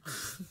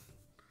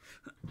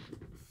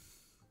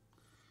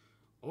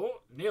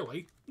 Oh,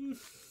 nearly.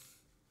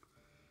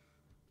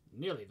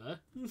 Nearly there.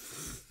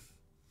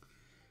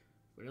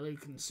 We nearly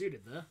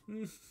conceded there.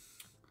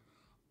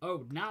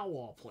 Oh, now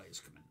our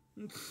players come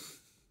in.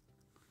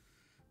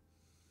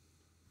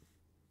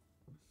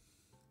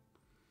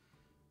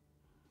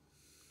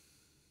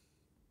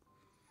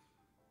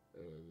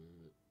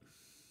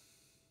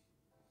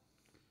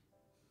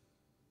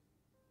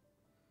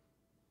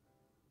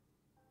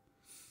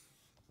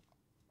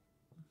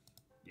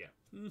 Yeah.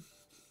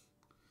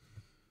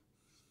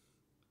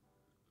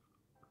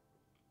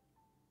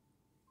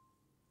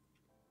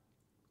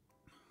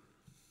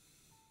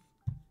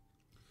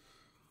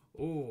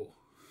 Oh.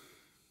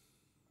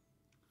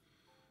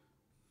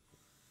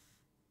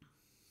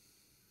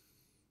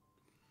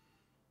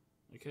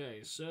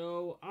 Okay,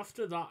 so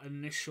after that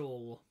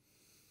initial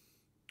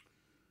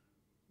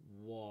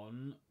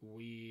one,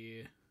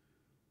 we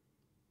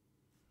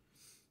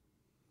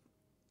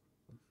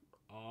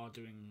are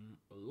doing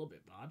a little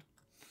bit bad.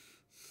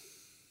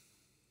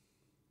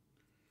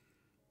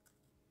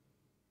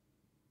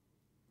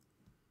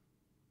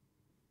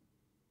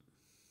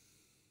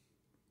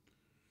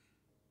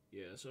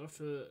 Yeah, so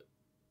after the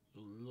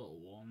little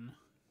one,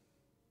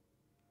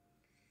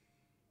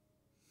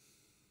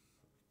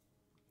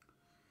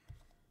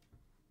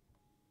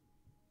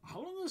 how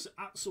long has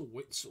Axel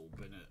Witsel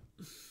been at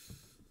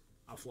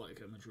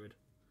Atletico Madrid?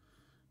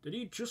 Did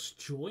he just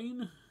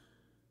join?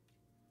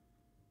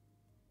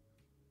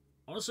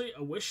 Honestly,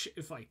 I wish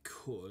if I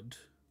could,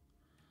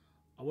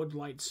 I would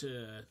like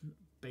to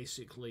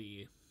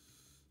basically,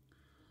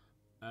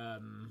 for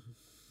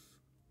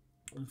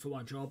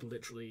my job,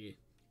 literally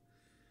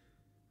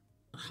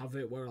have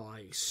it where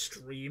I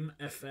stream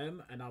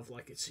FM and have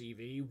like a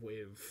TV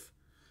with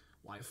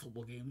like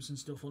football games and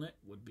stuff on it.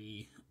 Would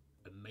be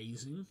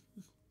amazing.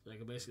 So I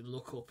can basically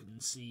look up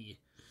and see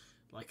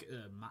like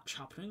a match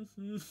happening.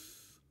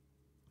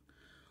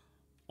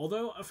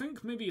 Although I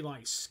think maybe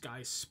like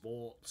Sky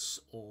Sports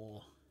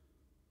or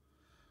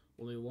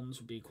other ones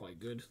would be quite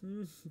good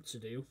to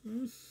do.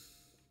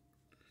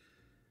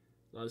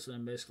 That's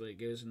then basically it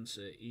goes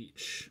into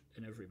each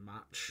and every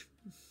match.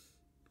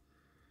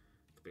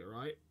 Could be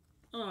right.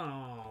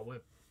 Oh, we're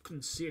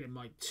conceding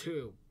my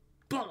 2.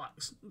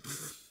 Bollocks!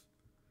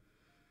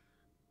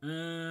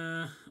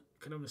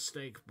 Kind of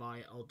mistake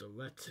by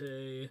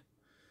Alderete.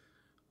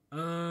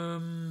 How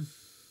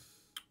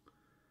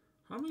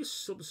many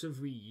subs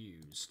have we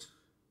used?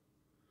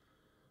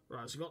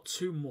 Right, so we've got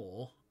 2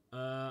 more.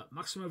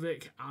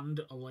 Maximovic and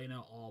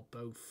Elena are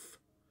both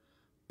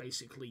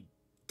basically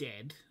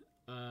dead.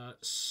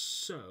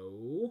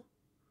 So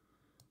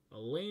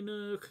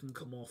Elena can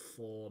come off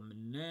for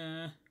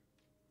Miner.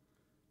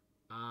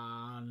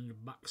 And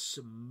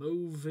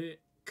Maximovic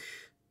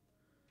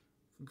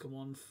can come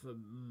off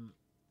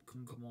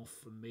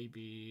for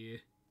maybe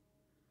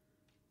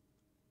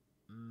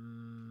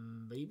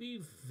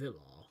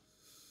Villa.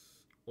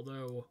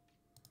 Although,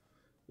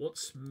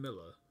 what's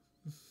Miller?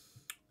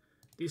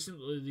 Decent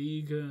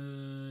league.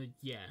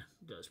 Yeah,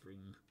 let's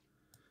bring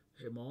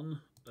him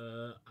on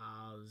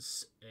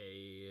as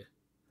a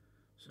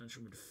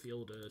central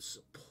midfielder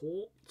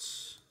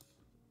support.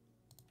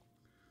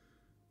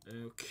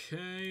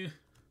 Okay.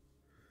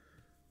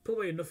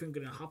 Probably nothing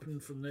going to happen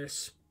from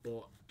this,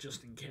 but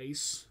just in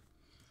case.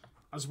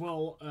 As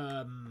well,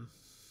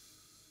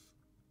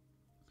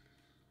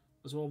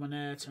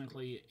 Mane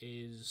technically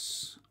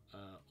is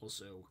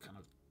also kind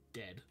of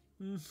dead.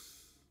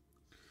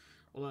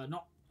 Well,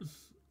 not.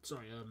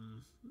 Sorry,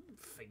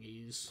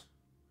 thingy's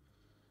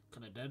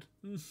kind of dead.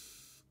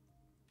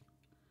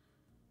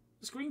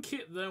 This green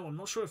kit, though, I'm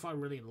not sure if I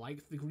really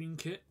like the green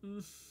kit.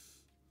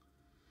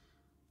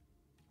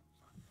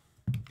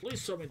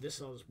 Please tell me this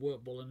has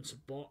workable into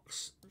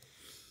box.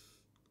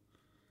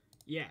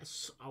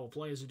 Yes, our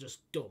players are just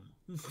dumb.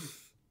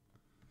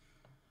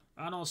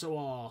 And also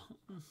our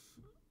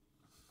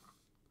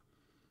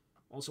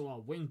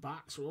wing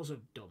backs are also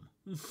dumb.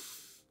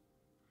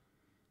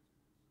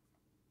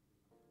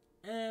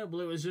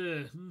 Blue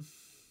Azure.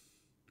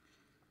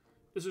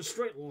 it's a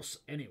straight loss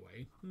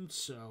anyway,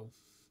 so,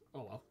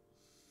 oh well.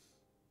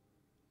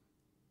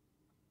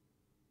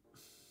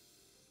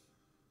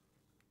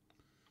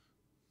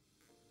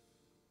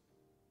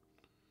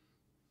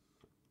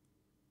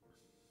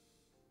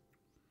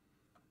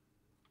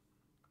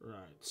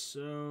 Right,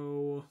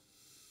 so...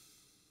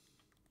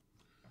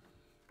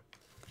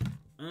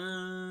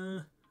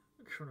 I'm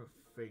trying to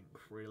think,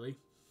 really.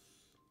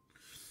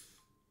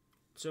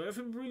 So if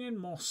we bring in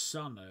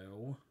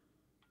Morsano,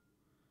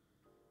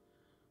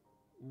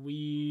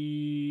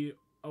 we...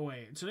 Oh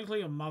wait,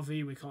 technically a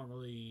Mavi we can't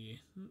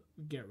really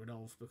get rid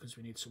of because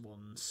we need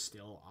someone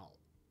still at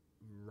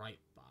right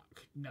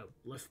back. No,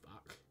 left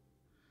back.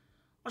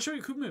 Actually,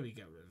 we could maybe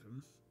get rid of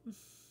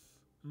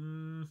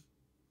him.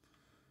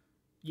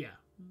 Yeah.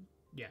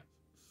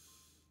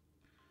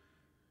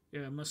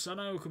 Yeah,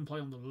 Morsano can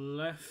play on the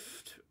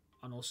left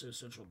and also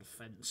central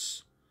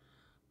defence,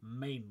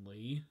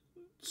 mainly.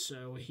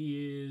 So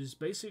he is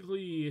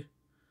basically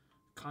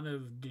kind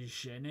of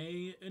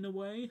Dejeuner in a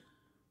way.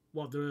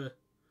 Well, the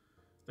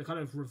kind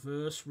of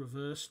reverse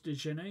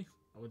Dejeuner,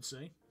 I would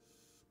say.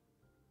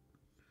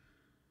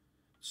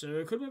 So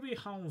it could maybe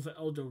have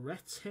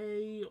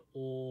Eldorete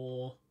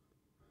or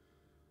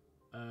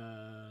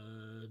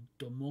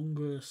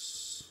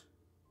Domongus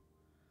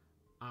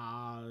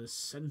as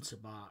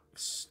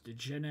centre-backs.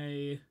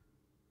 Dejeuner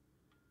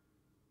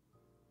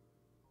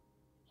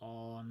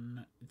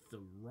on the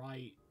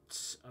right,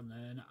 and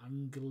then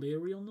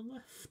Angeleri on the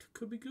left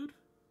could be good.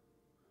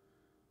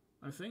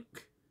 I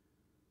think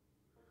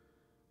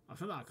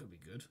that could be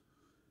good.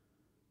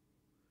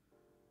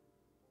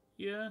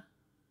 Yeah,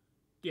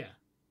 I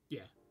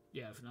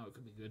think that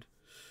could be good.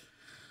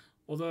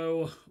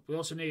 Although, we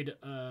also need,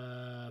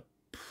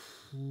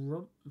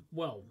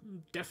 well,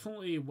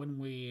 definitely when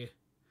we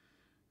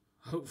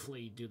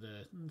hopefully do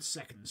the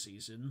second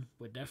season,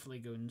 we're definitely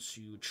going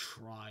to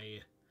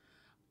try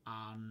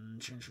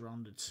and change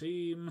around the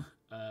team.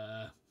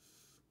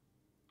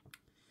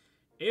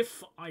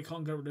 If I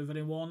can't get rid of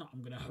anyone, I'm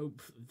going to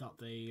hope that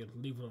they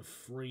leave it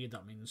free.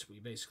 That means we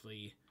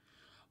basically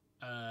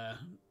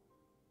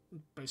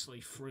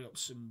free up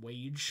some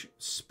wage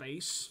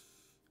space.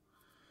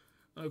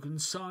 I can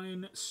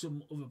sign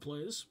some other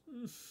players,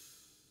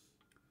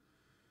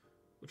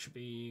 which would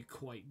be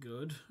quite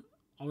good.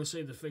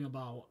 Obviously, the thing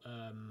about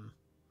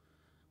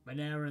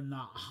Maner and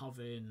that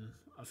having,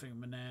 I think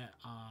Maner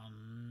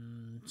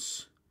and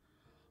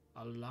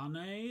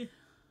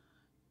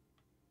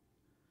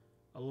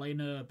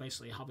Elena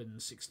basically having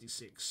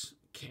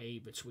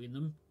 66k between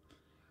them.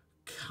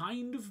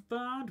 Kind of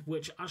bad,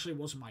 which actually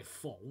wasn't my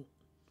fault.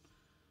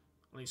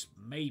 At least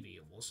maybe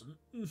it wasn't.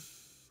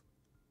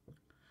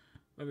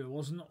 Maybe it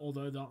wasn't,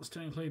 although that's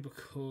technically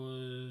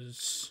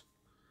because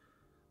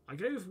I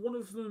gave one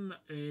of them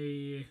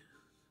a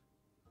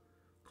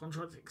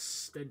contract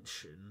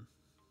extension,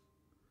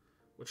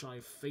 which I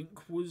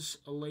think was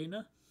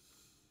Elena.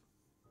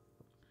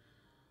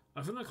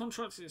 I think the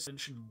contract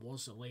extension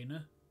was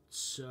Elena,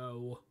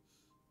 so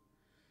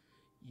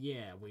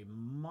yeah, we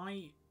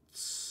might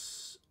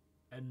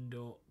end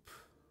up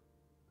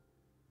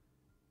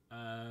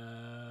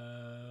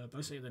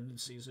basically at the end of the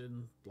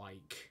season,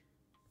 like,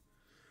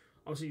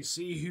 obviously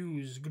see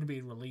who's going to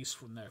be released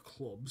from their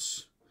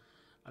clubs,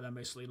 and then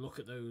basically look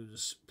at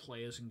those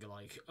players and go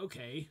like,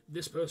 okay,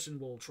 this person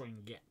will try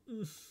and get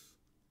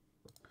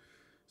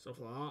stuff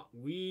like that.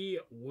 We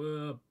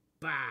were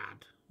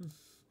bad.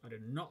 I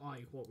did not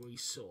like what we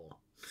saw.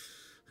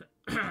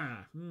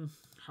 How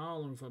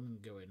long have I been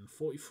going?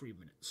 43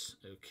 minutes.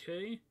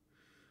 Okay.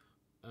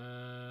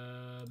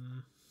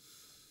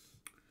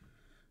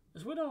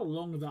 It's weird how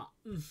long that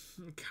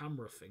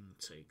camera thing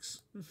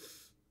takes.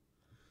 It's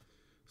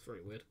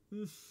very weird.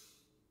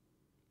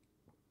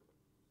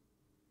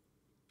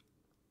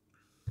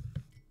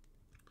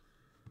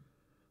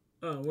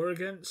 We're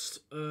against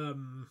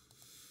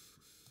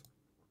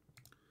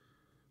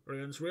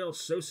Real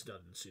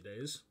Sociedad in 2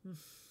 days,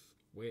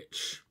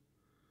 which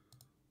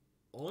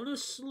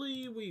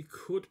honestly we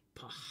could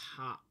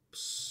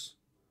perhaps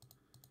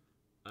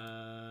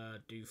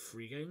do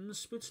 3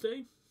 games for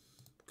today.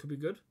 Could be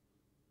good.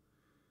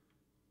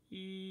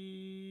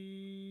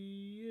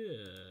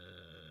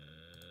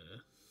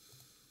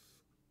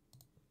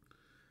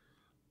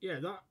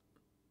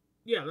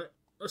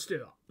 Let's do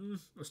that.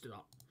 Let's do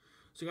that.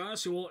 So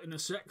guys, see you all in a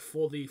sec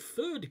for the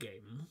 3rd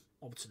game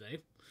of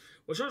today,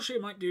 which actually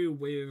I might do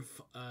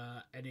with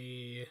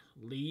any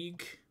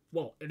league,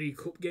 well, any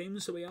cup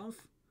games that we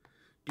have.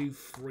 Do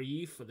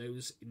 3 for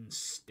those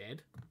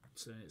instead.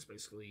 So it's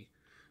basically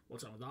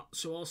what's on with that.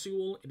 So I'll see you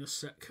all in a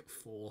sec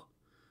for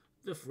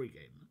the 3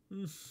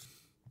 game.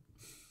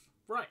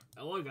 Right,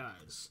 hello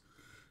guys.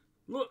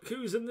 Look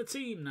who's in the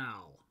team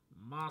now.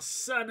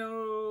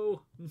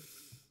 Morsano.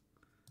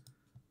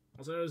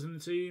 Morsano's in the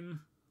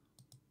team.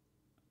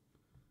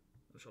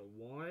 Not sure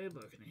why,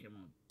 but I can hear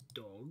my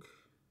dog.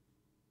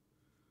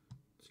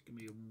 Just give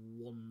me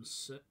 1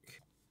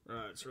 sec.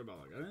 Right, sorry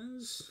about that,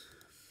 guys.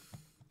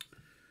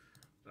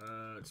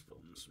 Let's put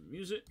on some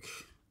music.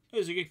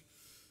 Hey, Ziggy.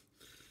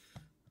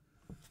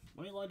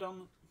 Why don't you lie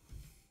down?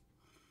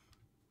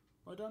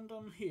 Lie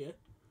down here.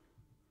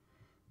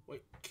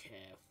 Wait,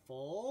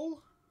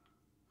 careful.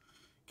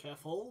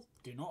 Careful,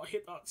 do not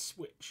hit that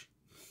switch.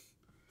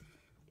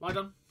 Lie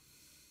down.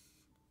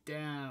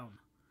 Down.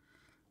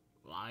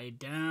 Lie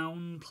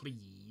down,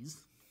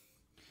 please.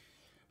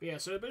 But yeah,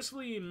 so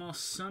basically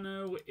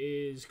Marciano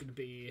is going to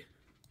be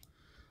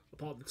a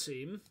part of the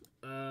team.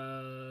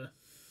 We're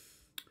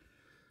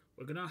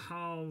going to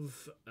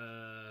have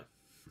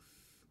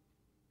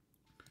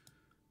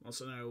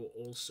Marciano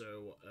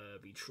also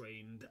be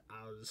trained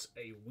as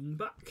a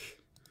wingback.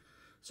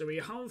 So we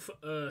have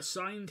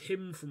signed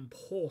him from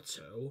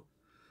Porto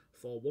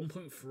for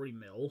 1.3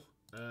 mil.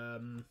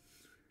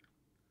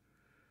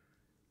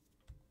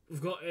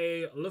 We've got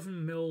a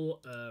 11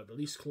 mil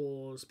release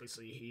clause.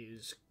 Basically, he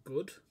is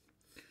good.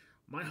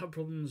 Might have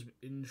problems with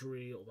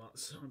injury, all that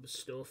type of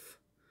stuff.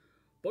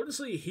 But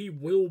honestly, he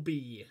will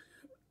be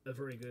a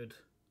very good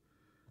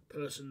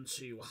person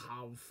to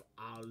have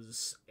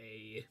as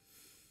a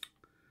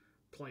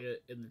player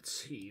in the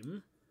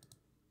team.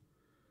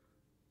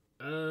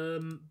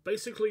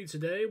 Basically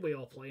today we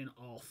are playing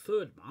our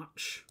third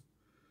match,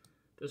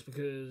 just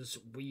because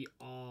we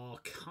are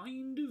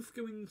kind of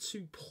going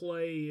to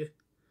play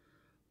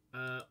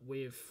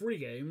with 3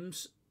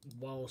 games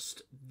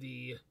whilst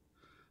the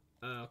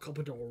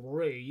Copa del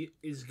Rey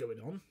is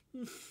going on.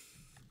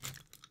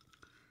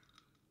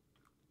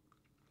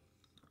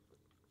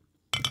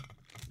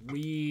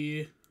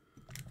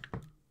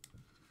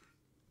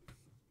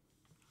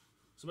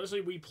 So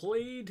basically we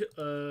played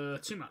 2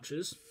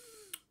 matches.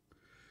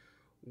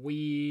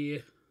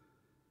 We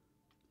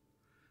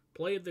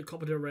played the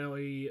Copa del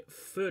Rey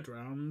third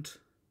round.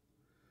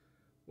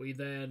 We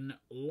then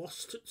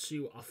lost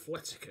to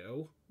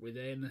Atletico. We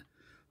then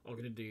are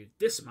going to do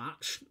this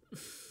match.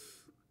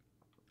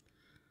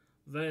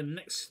 Then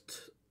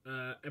next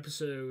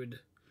episode,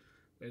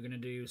 we're going to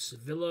do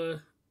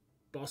Sevilla,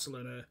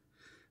 Barcelona,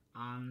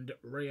 and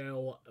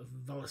Real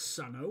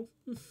Vallecano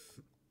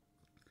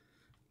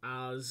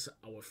as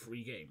our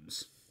 3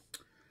 games.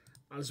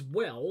 As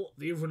well,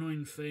 the other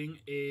annoying thing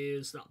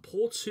is that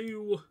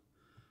Porto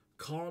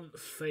can't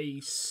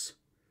face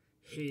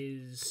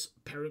his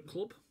parent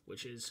club,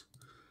 which is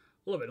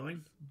a little bit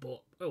annoying,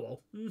 but oh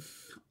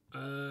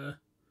well.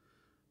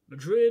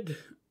 Madrid,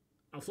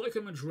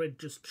 Atletico Madrid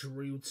just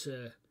drew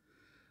to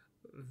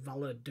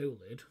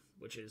Valladolid,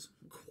 which is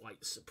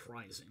quite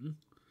surprising.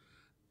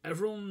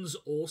 Everyone's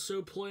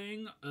also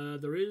playing.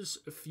 There is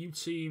a few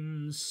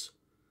teams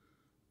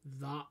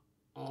that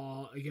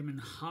are a game in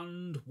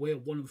hand. We're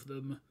one of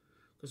them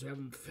because we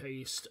haven't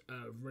faced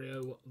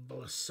Rio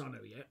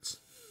Vallecano yet.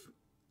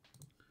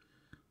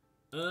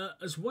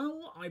 As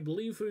well, I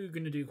believe we're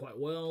going to do quite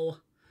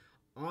well.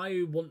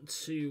 I want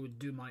to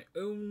do my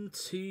own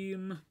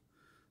team,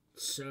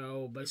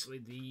 so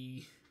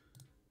basically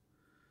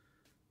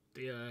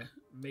the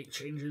make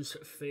changes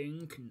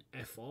thing can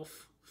F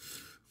off,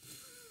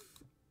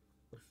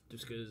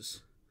 just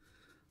because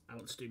I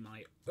want to do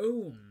my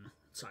own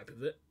type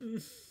of it.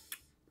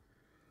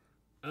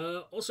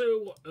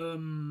 Also,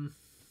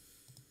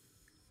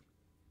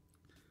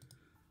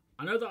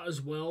 I know that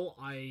as well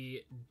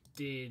I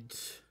did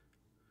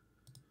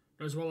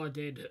 2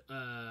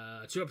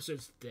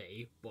 episodes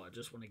today, but I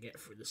just want to get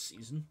through the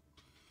season.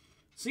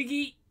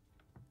 Siggy,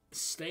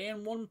 stay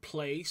in one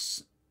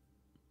place,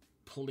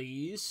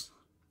 please.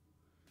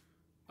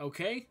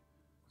 Okay?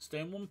 Stay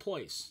in one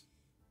place.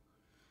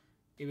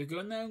 If you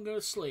go in there and go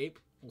to sleep,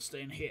 we'll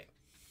stay in here.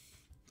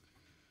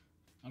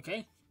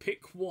 Okay?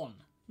 Pick one.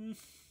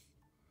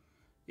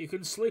 You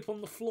can sleep on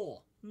the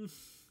floor. Or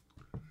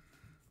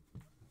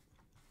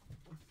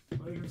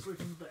you can sleep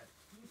on the bed.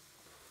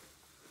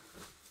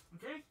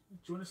 Okay? Do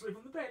you want to sleep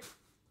on the bed?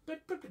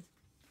 Bed.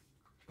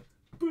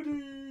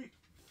 Buddy!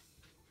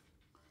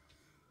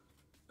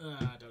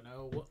 I don't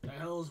know what the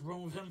hell's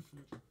wrong with him.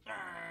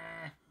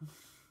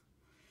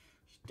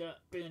 Stop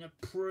being a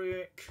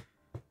prick.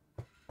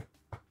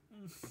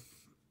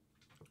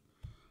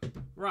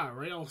 Right,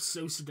 Real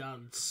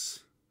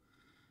Sociedad's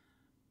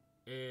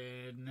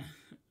in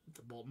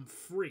the bottom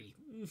 3.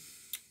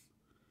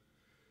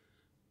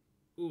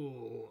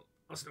 Ooh,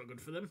 that's not good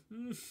for them.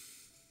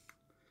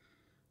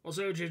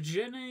 Also,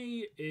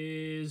 Getafe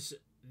is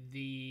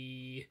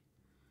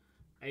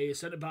a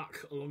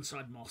centre-back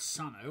alongside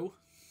Marciano.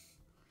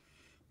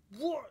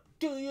 What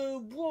do you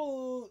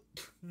want?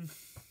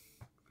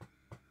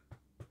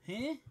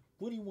 Huh?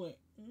 What do you want?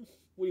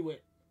 What do you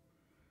want?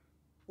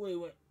 What do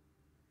you want?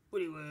 What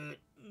do you want?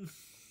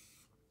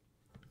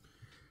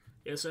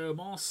 Yeah, so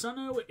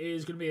Marciano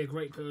is going to be a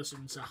great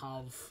person to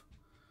have,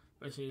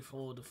 basically,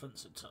 for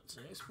defensive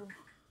tactics.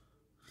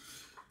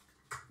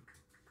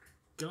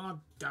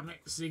 God damn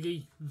it,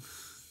 Ziggy.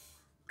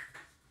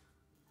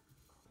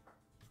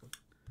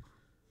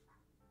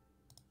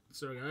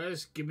 Sorry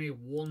guys, give me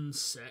 1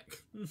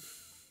 sec.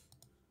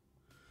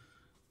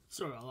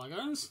 Sorry about that,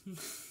 guys.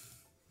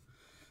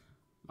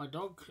 My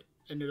dog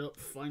ended up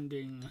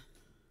finding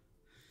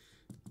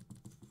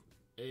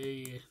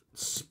a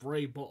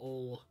spray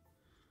bottle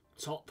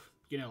top.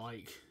 You know,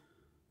 like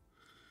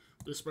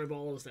the spray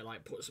bottles, they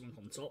like put something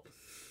on top.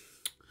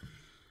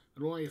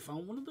 Oh, I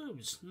found one of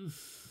those.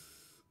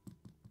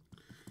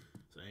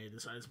 So he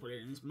decides to put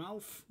it in his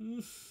mouth.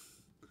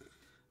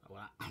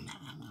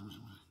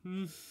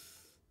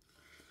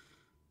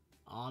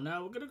 Oh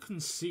no, we're gonna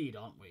concede,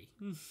 aren't we?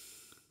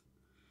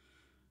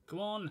 Come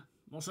on,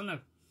 Marcelo.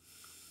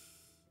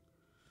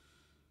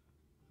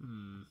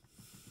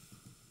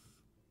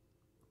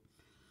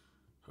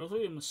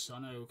 Hopefully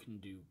Masano can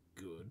do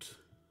good.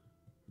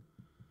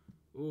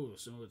 Oh,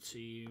 some of the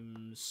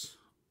teams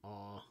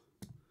are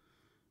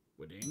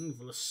winning.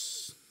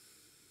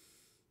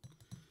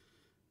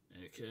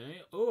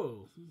 Okay.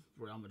 Oh,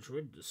 Real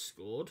Madrid just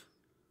scored.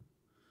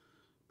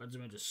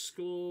 Benzema just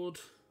scored.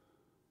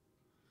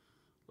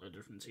 A lot of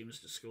different teams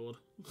just scored.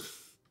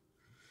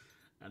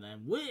 And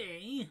then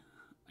we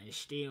are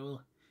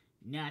still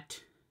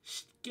not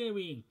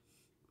scoring.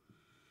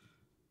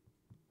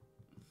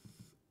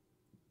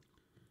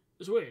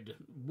 It's weird.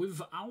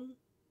 Without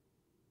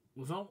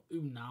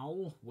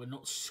Unal, we're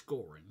not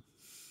scoring.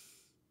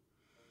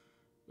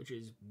 Which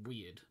is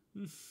weird.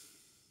 That's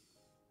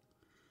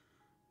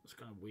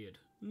kind of weird.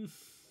 Come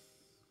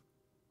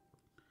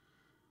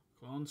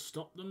on,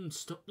 stop them,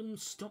 stop them,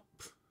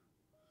 stop.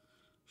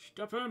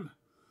 Stop them.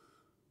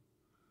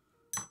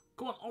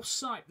 Come on,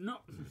 offside. No.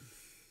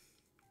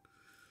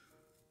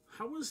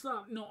 How is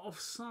that not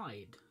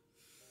offside?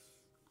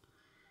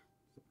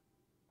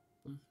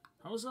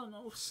 How is that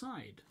not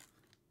offside?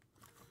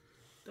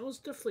 That was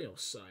definitely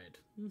offside.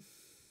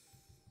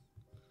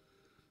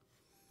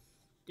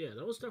 Yeah,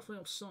 that was definitely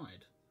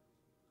offside.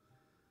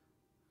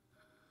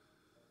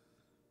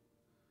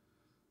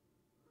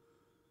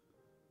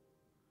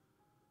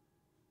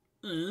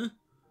 That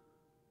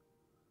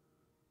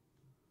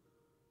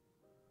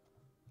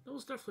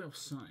was definitely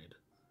offside.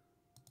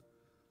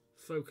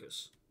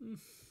 Focus.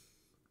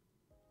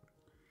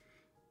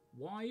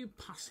 Why are you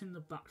passing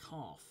the back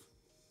half?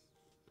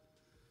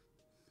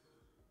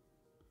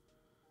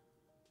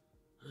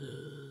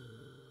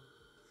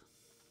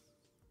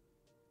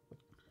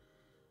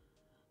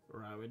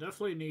 Right, we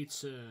definitely need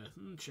to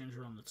change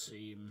around the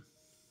team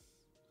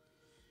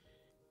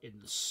in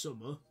the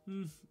summer.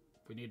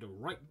 We need a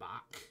right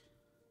back.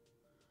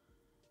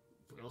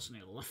 We also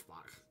need a left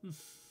back.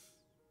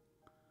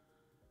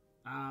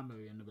 And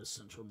maybe another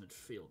central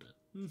midfielder.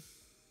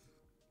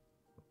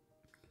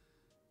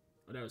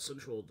 I know, a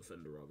central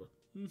defender rather.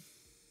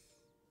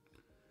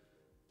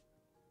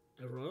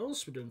 Everyone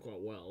else we're doing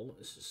quite well.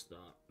 It's just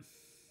that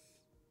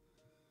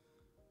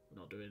we're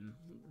not doing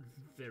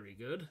very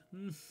good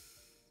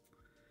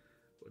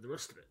with the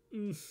rest of it.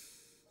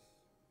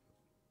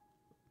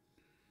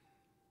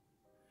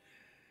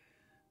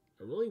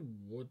 I really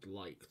would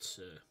like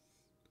to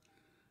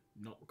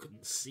not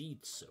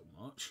concede so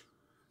much,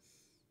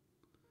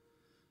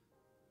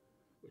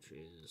 which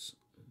is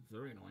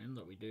very annoying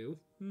that we do.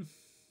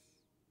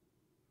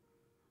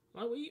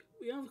 Like we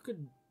have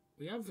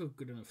a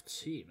good enough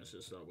team. It's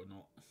just that we're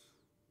not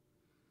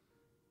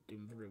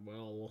doing very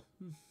well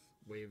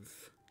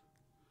with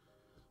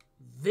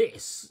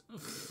this.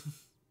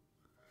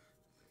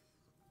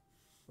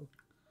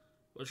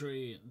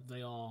 Literally,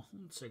 they are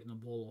taking the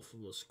ball off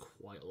of us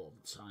quite a lot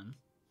of the time.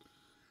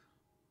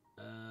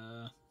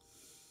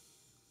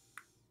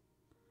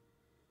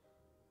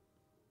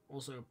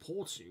 Also,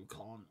 Porto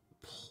can't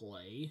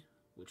play,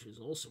 which is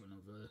also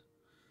another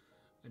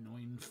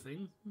annoying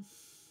thing.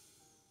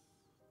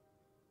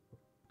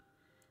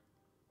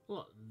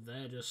 Look,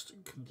 they're just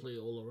completely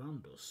all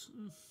around us.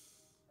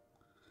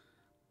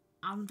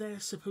 And they're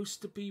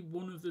supposed to be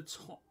one of the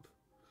top.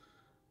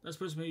 They're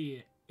supposed to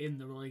be in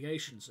the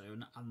relegation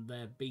zone, and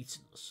they're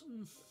beating us.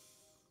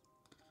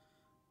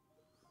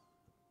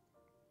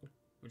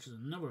 Which is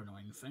another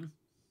annoying thing.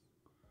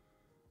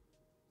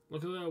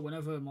 Look at that,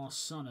 whenever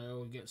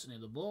Marcano gets near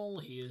the ball,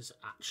 he is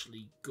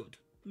actually good.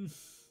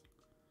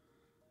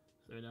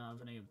 So we don't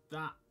have any of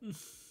that.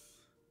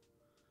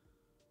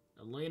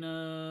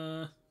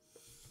 Elena.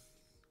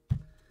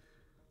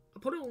 I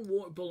put it on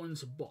water ball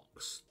into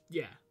box.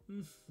 Yeah.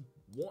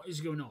 What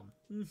is going on?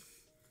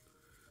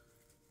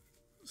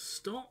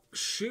 Stop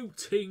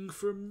shooting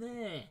from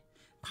there.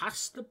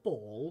 Pass the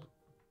ball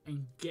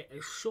and get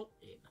a shot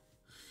in.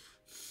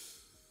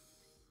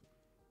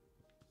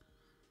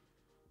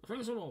 I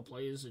think some of our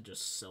players are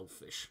just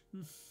selfish.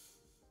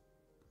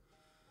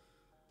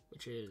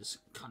 Which is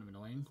kind of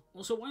annoying.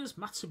 Also, why is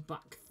Mata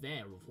back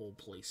there of all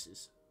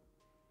places?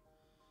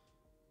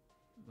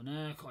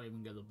 Mané can't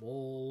even get the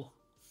ball.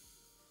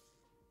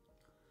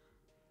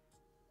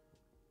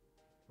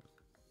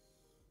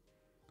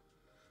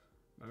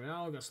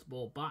 Mariel gets the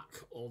ball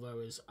back, although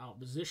is out of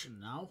position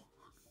now.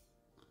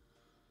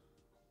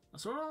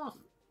 That's what our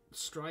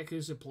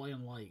strikers are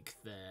playing like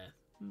they're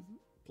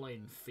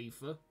playing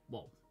FIFA.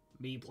 Well,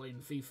 me playing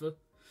FIFA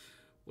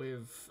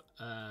with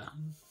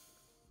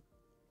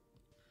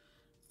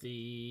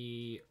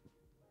the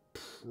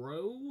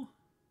Pro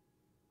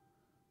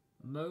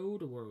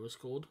mode, or what it was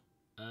called.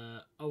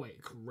 Oh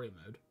wait, career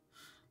mode.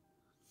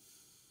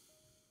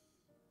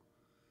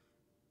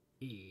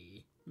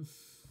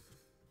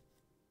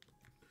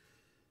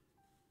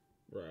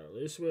 Right, at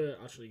least we're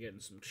actually getting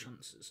some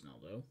chances now,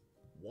 though.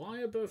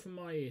 Why are both of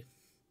my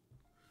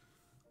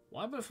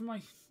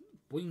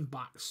wing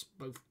backs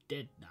both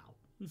dead now?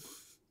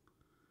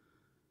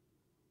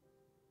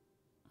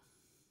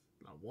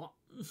 Like what?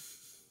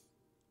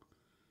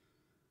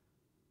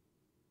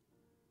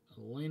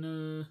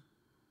 Elena,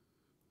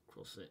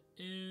 cross it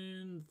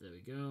in. There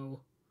we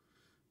go.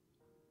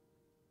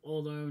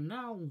 Although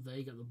now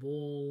they get the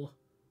ball,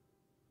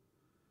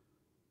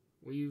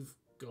 we've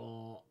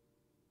got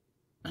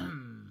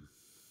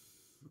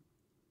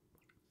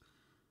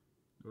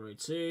number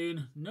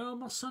 18. No,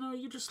 Marcano,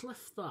 you just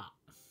left that.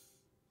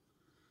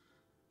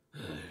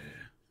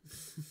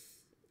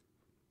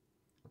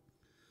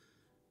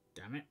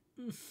 Damn it.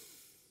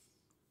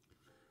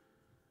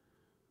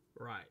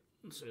 Right,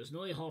 so it's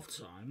nearly half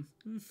time.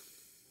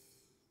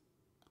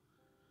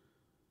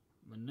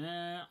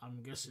 Mané,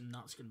 I'm guessing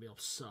that's going to be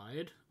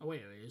offside. Oh,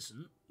 wait, it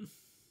isn't.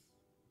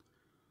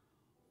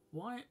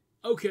 Why?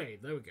 Okay,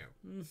 there we go.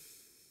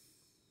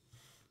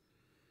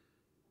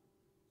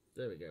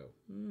 There we go.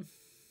 There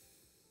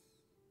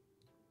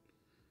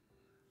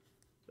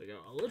we go.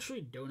 I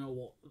literally don't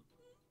know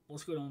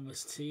what's going on with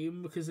this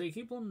team because they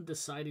keep on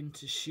deciding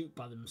to shoot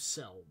by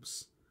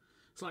themselves.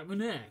 It's like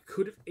Mané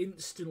could have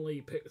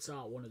instantly picked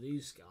out one of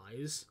these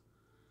guys,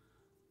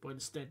 but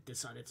instead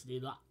decided to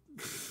do that.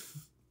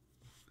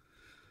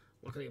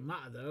 Luckily,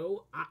 Mata,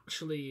 though,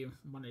 actually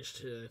managed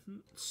to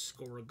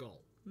score a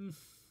goal.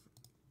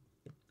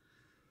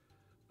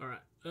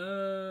 Alright,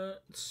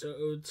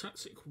 so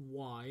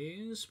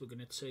tactic-wise, we're going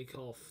to take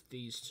off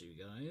these two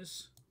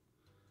guys.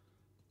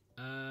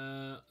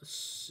 Let's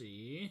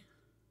see.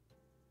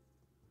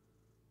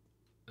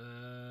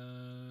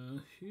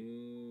 Who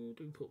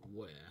do we put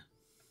where?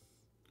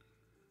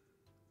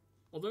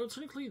 Although,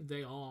 technically,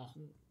 they are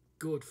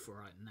good for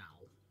right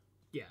now.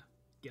 Yeah,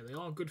 they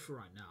are good for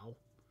right now.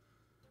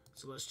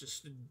 So let's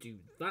just do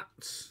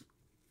that.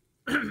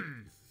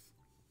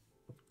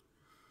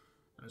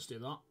 Let's do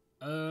that.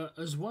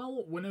 As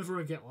well, whenever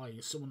I get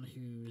like someone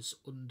who's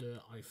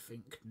under, I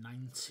think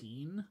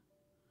 19,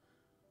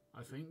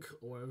 or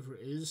whatever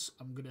it is,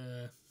 I'm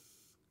gonna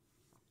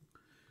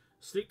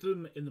stick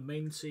them in the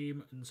main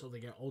team until they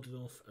get old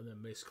enough, and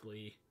then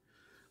basically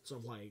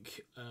sort of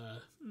like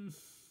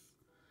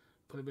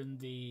put them in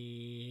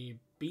the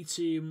B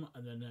team,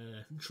 and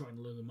then try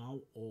and learn them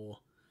out, or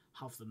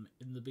have them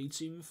in the B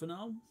team for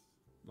now.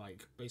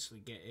 Like,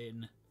 basically get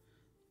in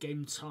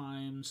game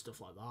time,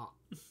 stuff like that.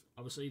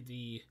 Obviously,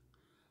 the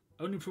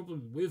only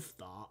problem with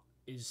that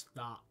is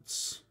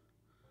that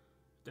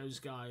those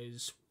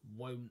guys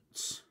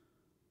won't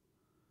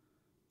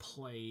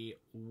play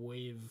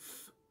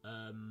with,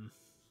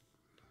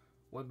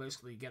 won't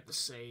basically get the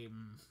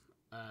same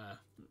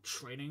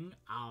training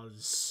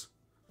as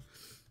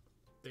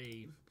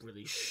they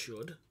really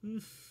should.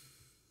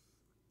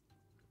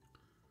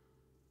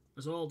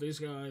 As well, these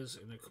guys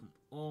are going to come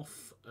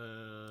off.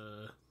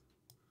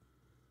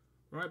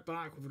 Right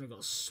back, we've only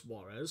got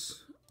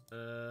Suarez.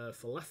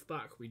 For left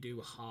back, we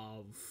do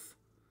have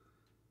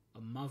a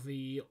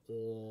Mavi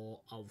or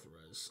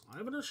Alvarez. I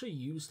haven't actually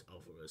used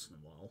Alvarez in a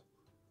while.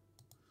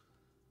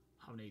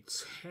 How many?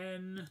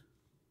 10.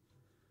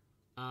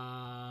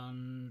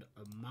 And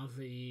a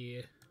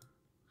Mavi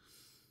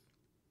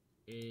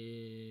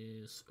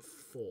is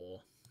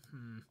 4.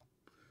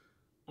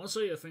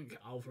 Honestly, I think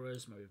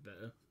Alvarez may be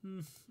better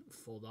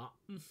for that.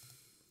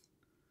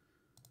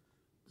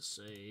 Let's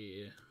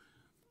say,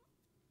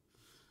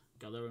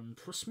 gather and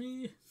press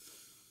me.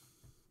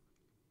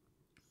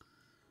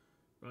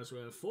 Right, so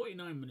we're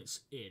 49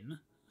 minutes in.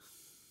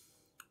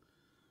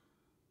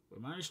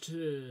 We're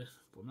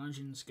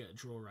managing to get a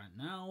draw right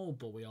now,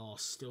 but we are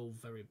still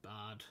very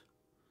bad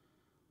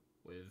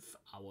with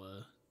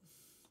our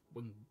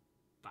wing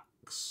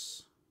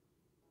backs.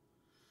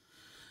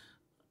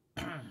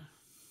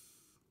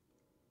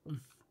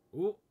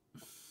 Ooh.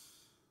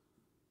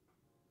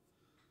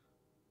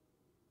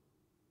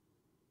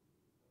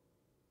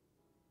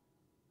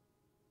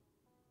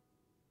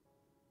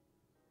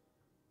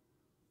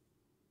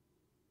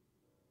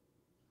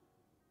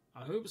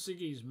 I hope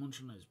Siggy's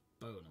munching on his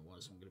bone,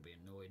 otherwise I'm going to be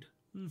annoyed.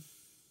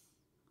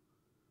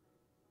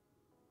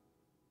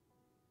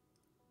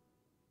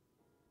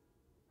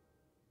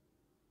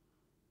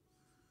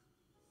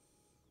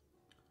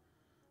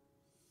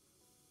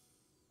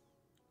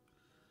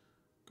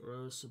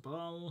 Gross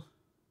ball.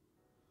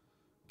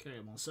 Okay,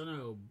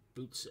 Marcano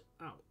boots it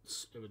out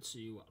over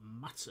to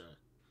Mata.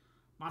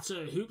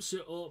 Mata hoops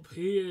it up.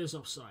 He is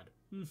offside.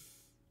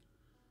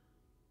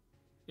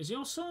 Is he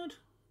offside?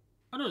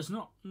 Oh no, it's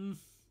not.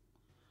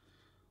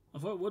 I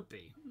thought it would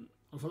be.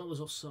 I thought that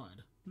was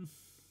offside.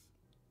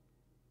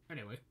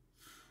 Anyway.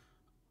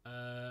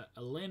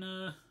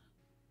 Elena.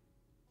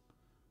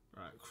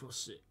 Right,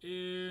 cross it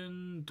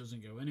in.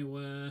 Doesn't go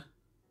anywhere.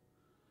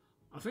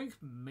 I think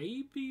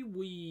maybe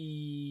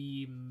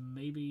we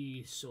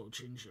sort of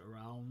change it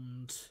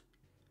around.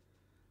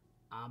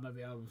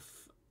 Maybe have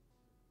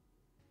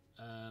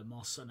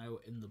Marcano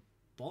in the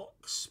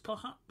box,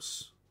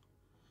 perhaps.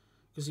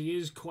 Because he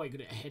is quite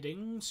good at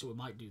heading, so we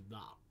might do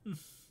that.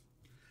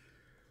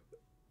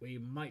 We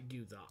might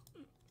do that.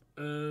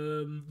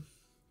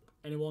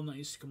 Anyone that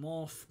needs to come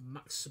off,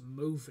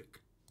 Maximovic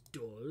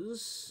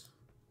does.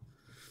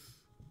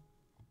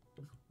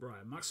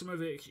 Right,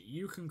 Maximovic,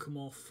 you can come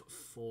off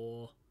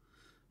for,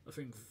 I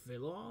think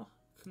Villar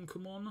can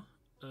come on.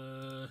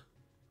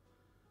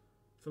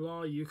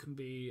 Villar, you can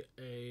be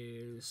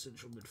a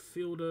central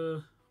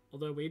midfielder.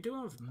 Although we do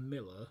have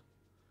Miller.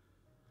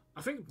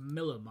 I think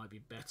Miller might be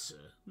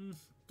better.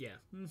 Yeah.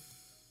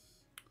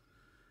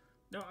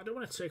 No, I don't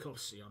want to take off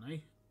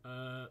Sione.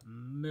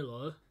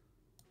 Miller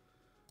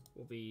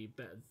will be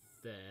better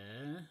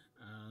there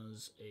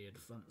as a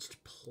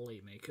advanced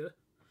playmaker.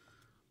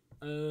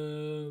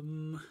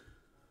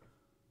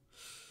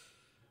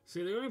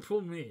 See, the only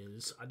problem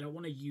is I don't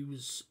want to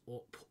use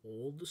up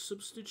all the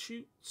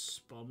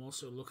substitutes, but I'm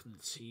also looking at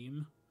the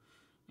team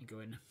and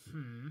going,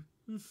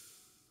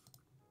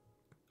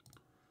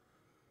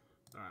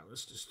 Alright,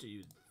 let's just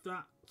do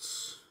that.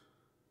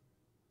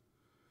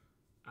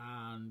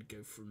 And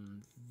go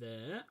from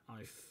there,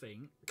 I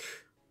think.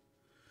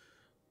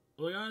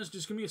 Well, guys,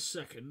 just give me a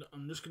second.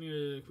 I'm just going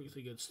to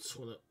quickly go to the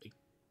toilet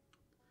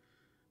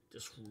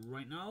just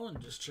right now and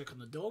just check on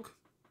the dog.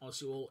 I'll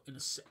see you all in a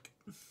sec.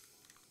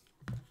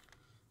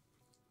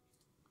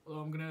 Well,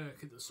 I'm going to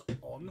keep this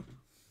on,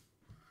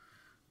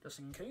 just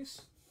in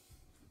case.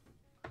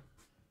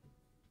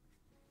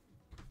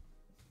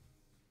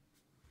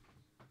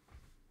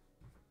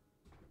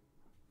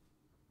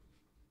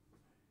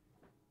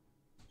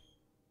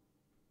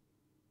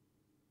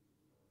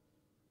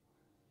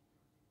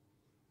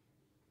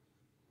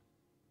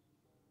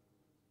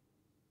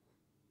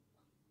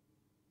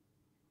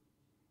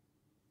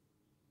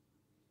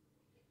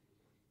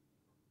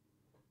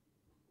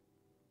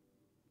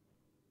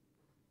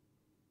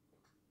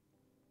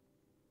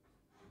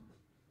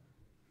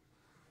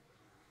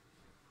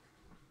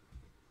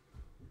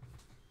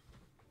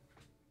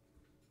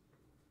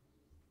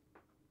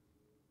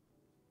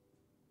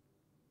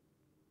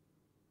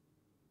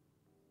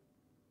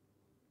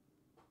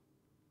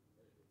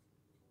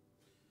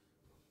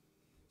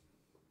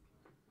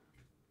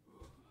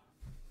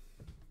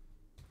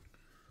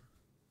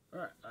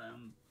 Alright, I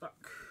am back.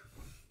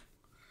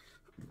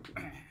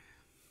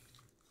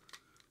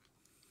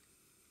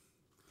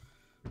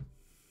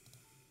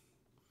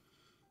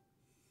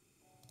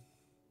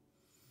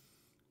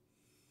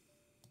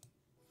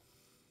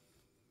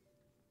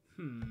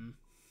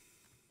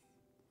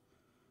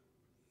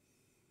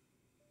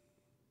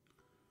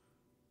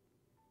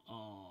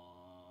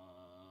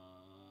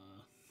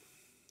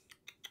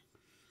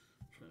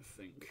 Trying to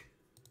think.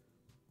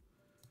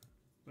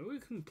 Maybe we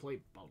can play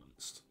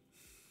balanced.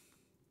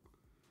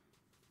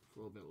 A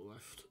little bit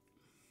left.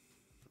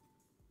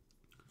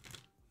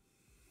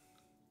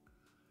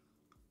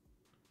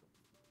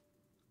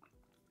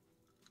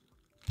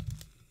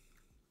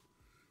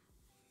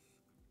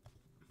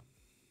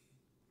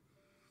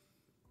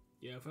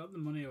 Yeah, if I had the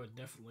money, I would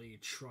definitely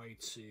try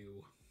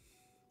to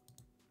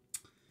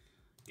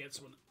get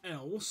someone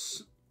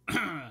else,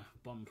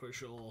 but I'm pretty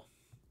sure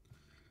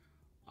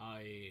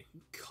I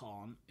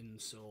can't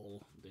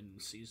until the end of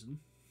the season,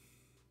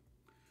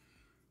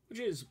 which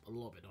is a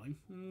little bit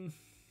annoying.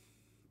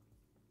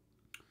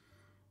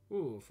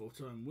 Ooh,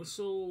 full-time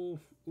whistle.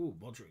 Ooh,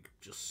 Modric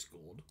just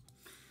scored.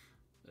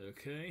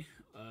 Okay.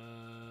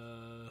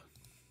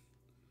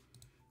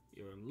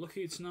 You're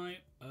unlucky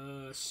tonight.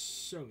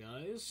 So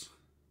guys,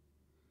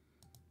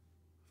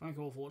 thank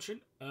you all for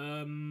watching.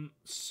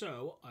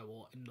 So I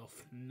will end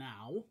off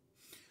now.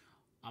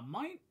 I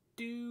might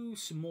do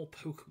some more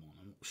Pokemon,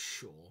 I'm not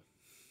sure.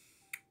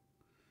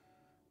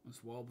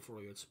 As well before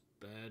I go to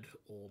bed,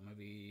 or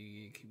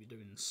maybe keep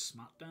doing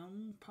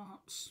SmackDown,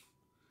 perhaps?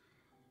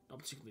 Not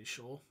particularly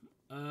sure.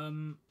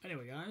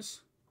 Anyway,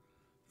 guys,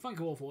 thank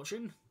you all for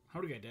watching.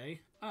 Have a great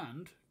day,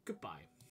 and goodbye.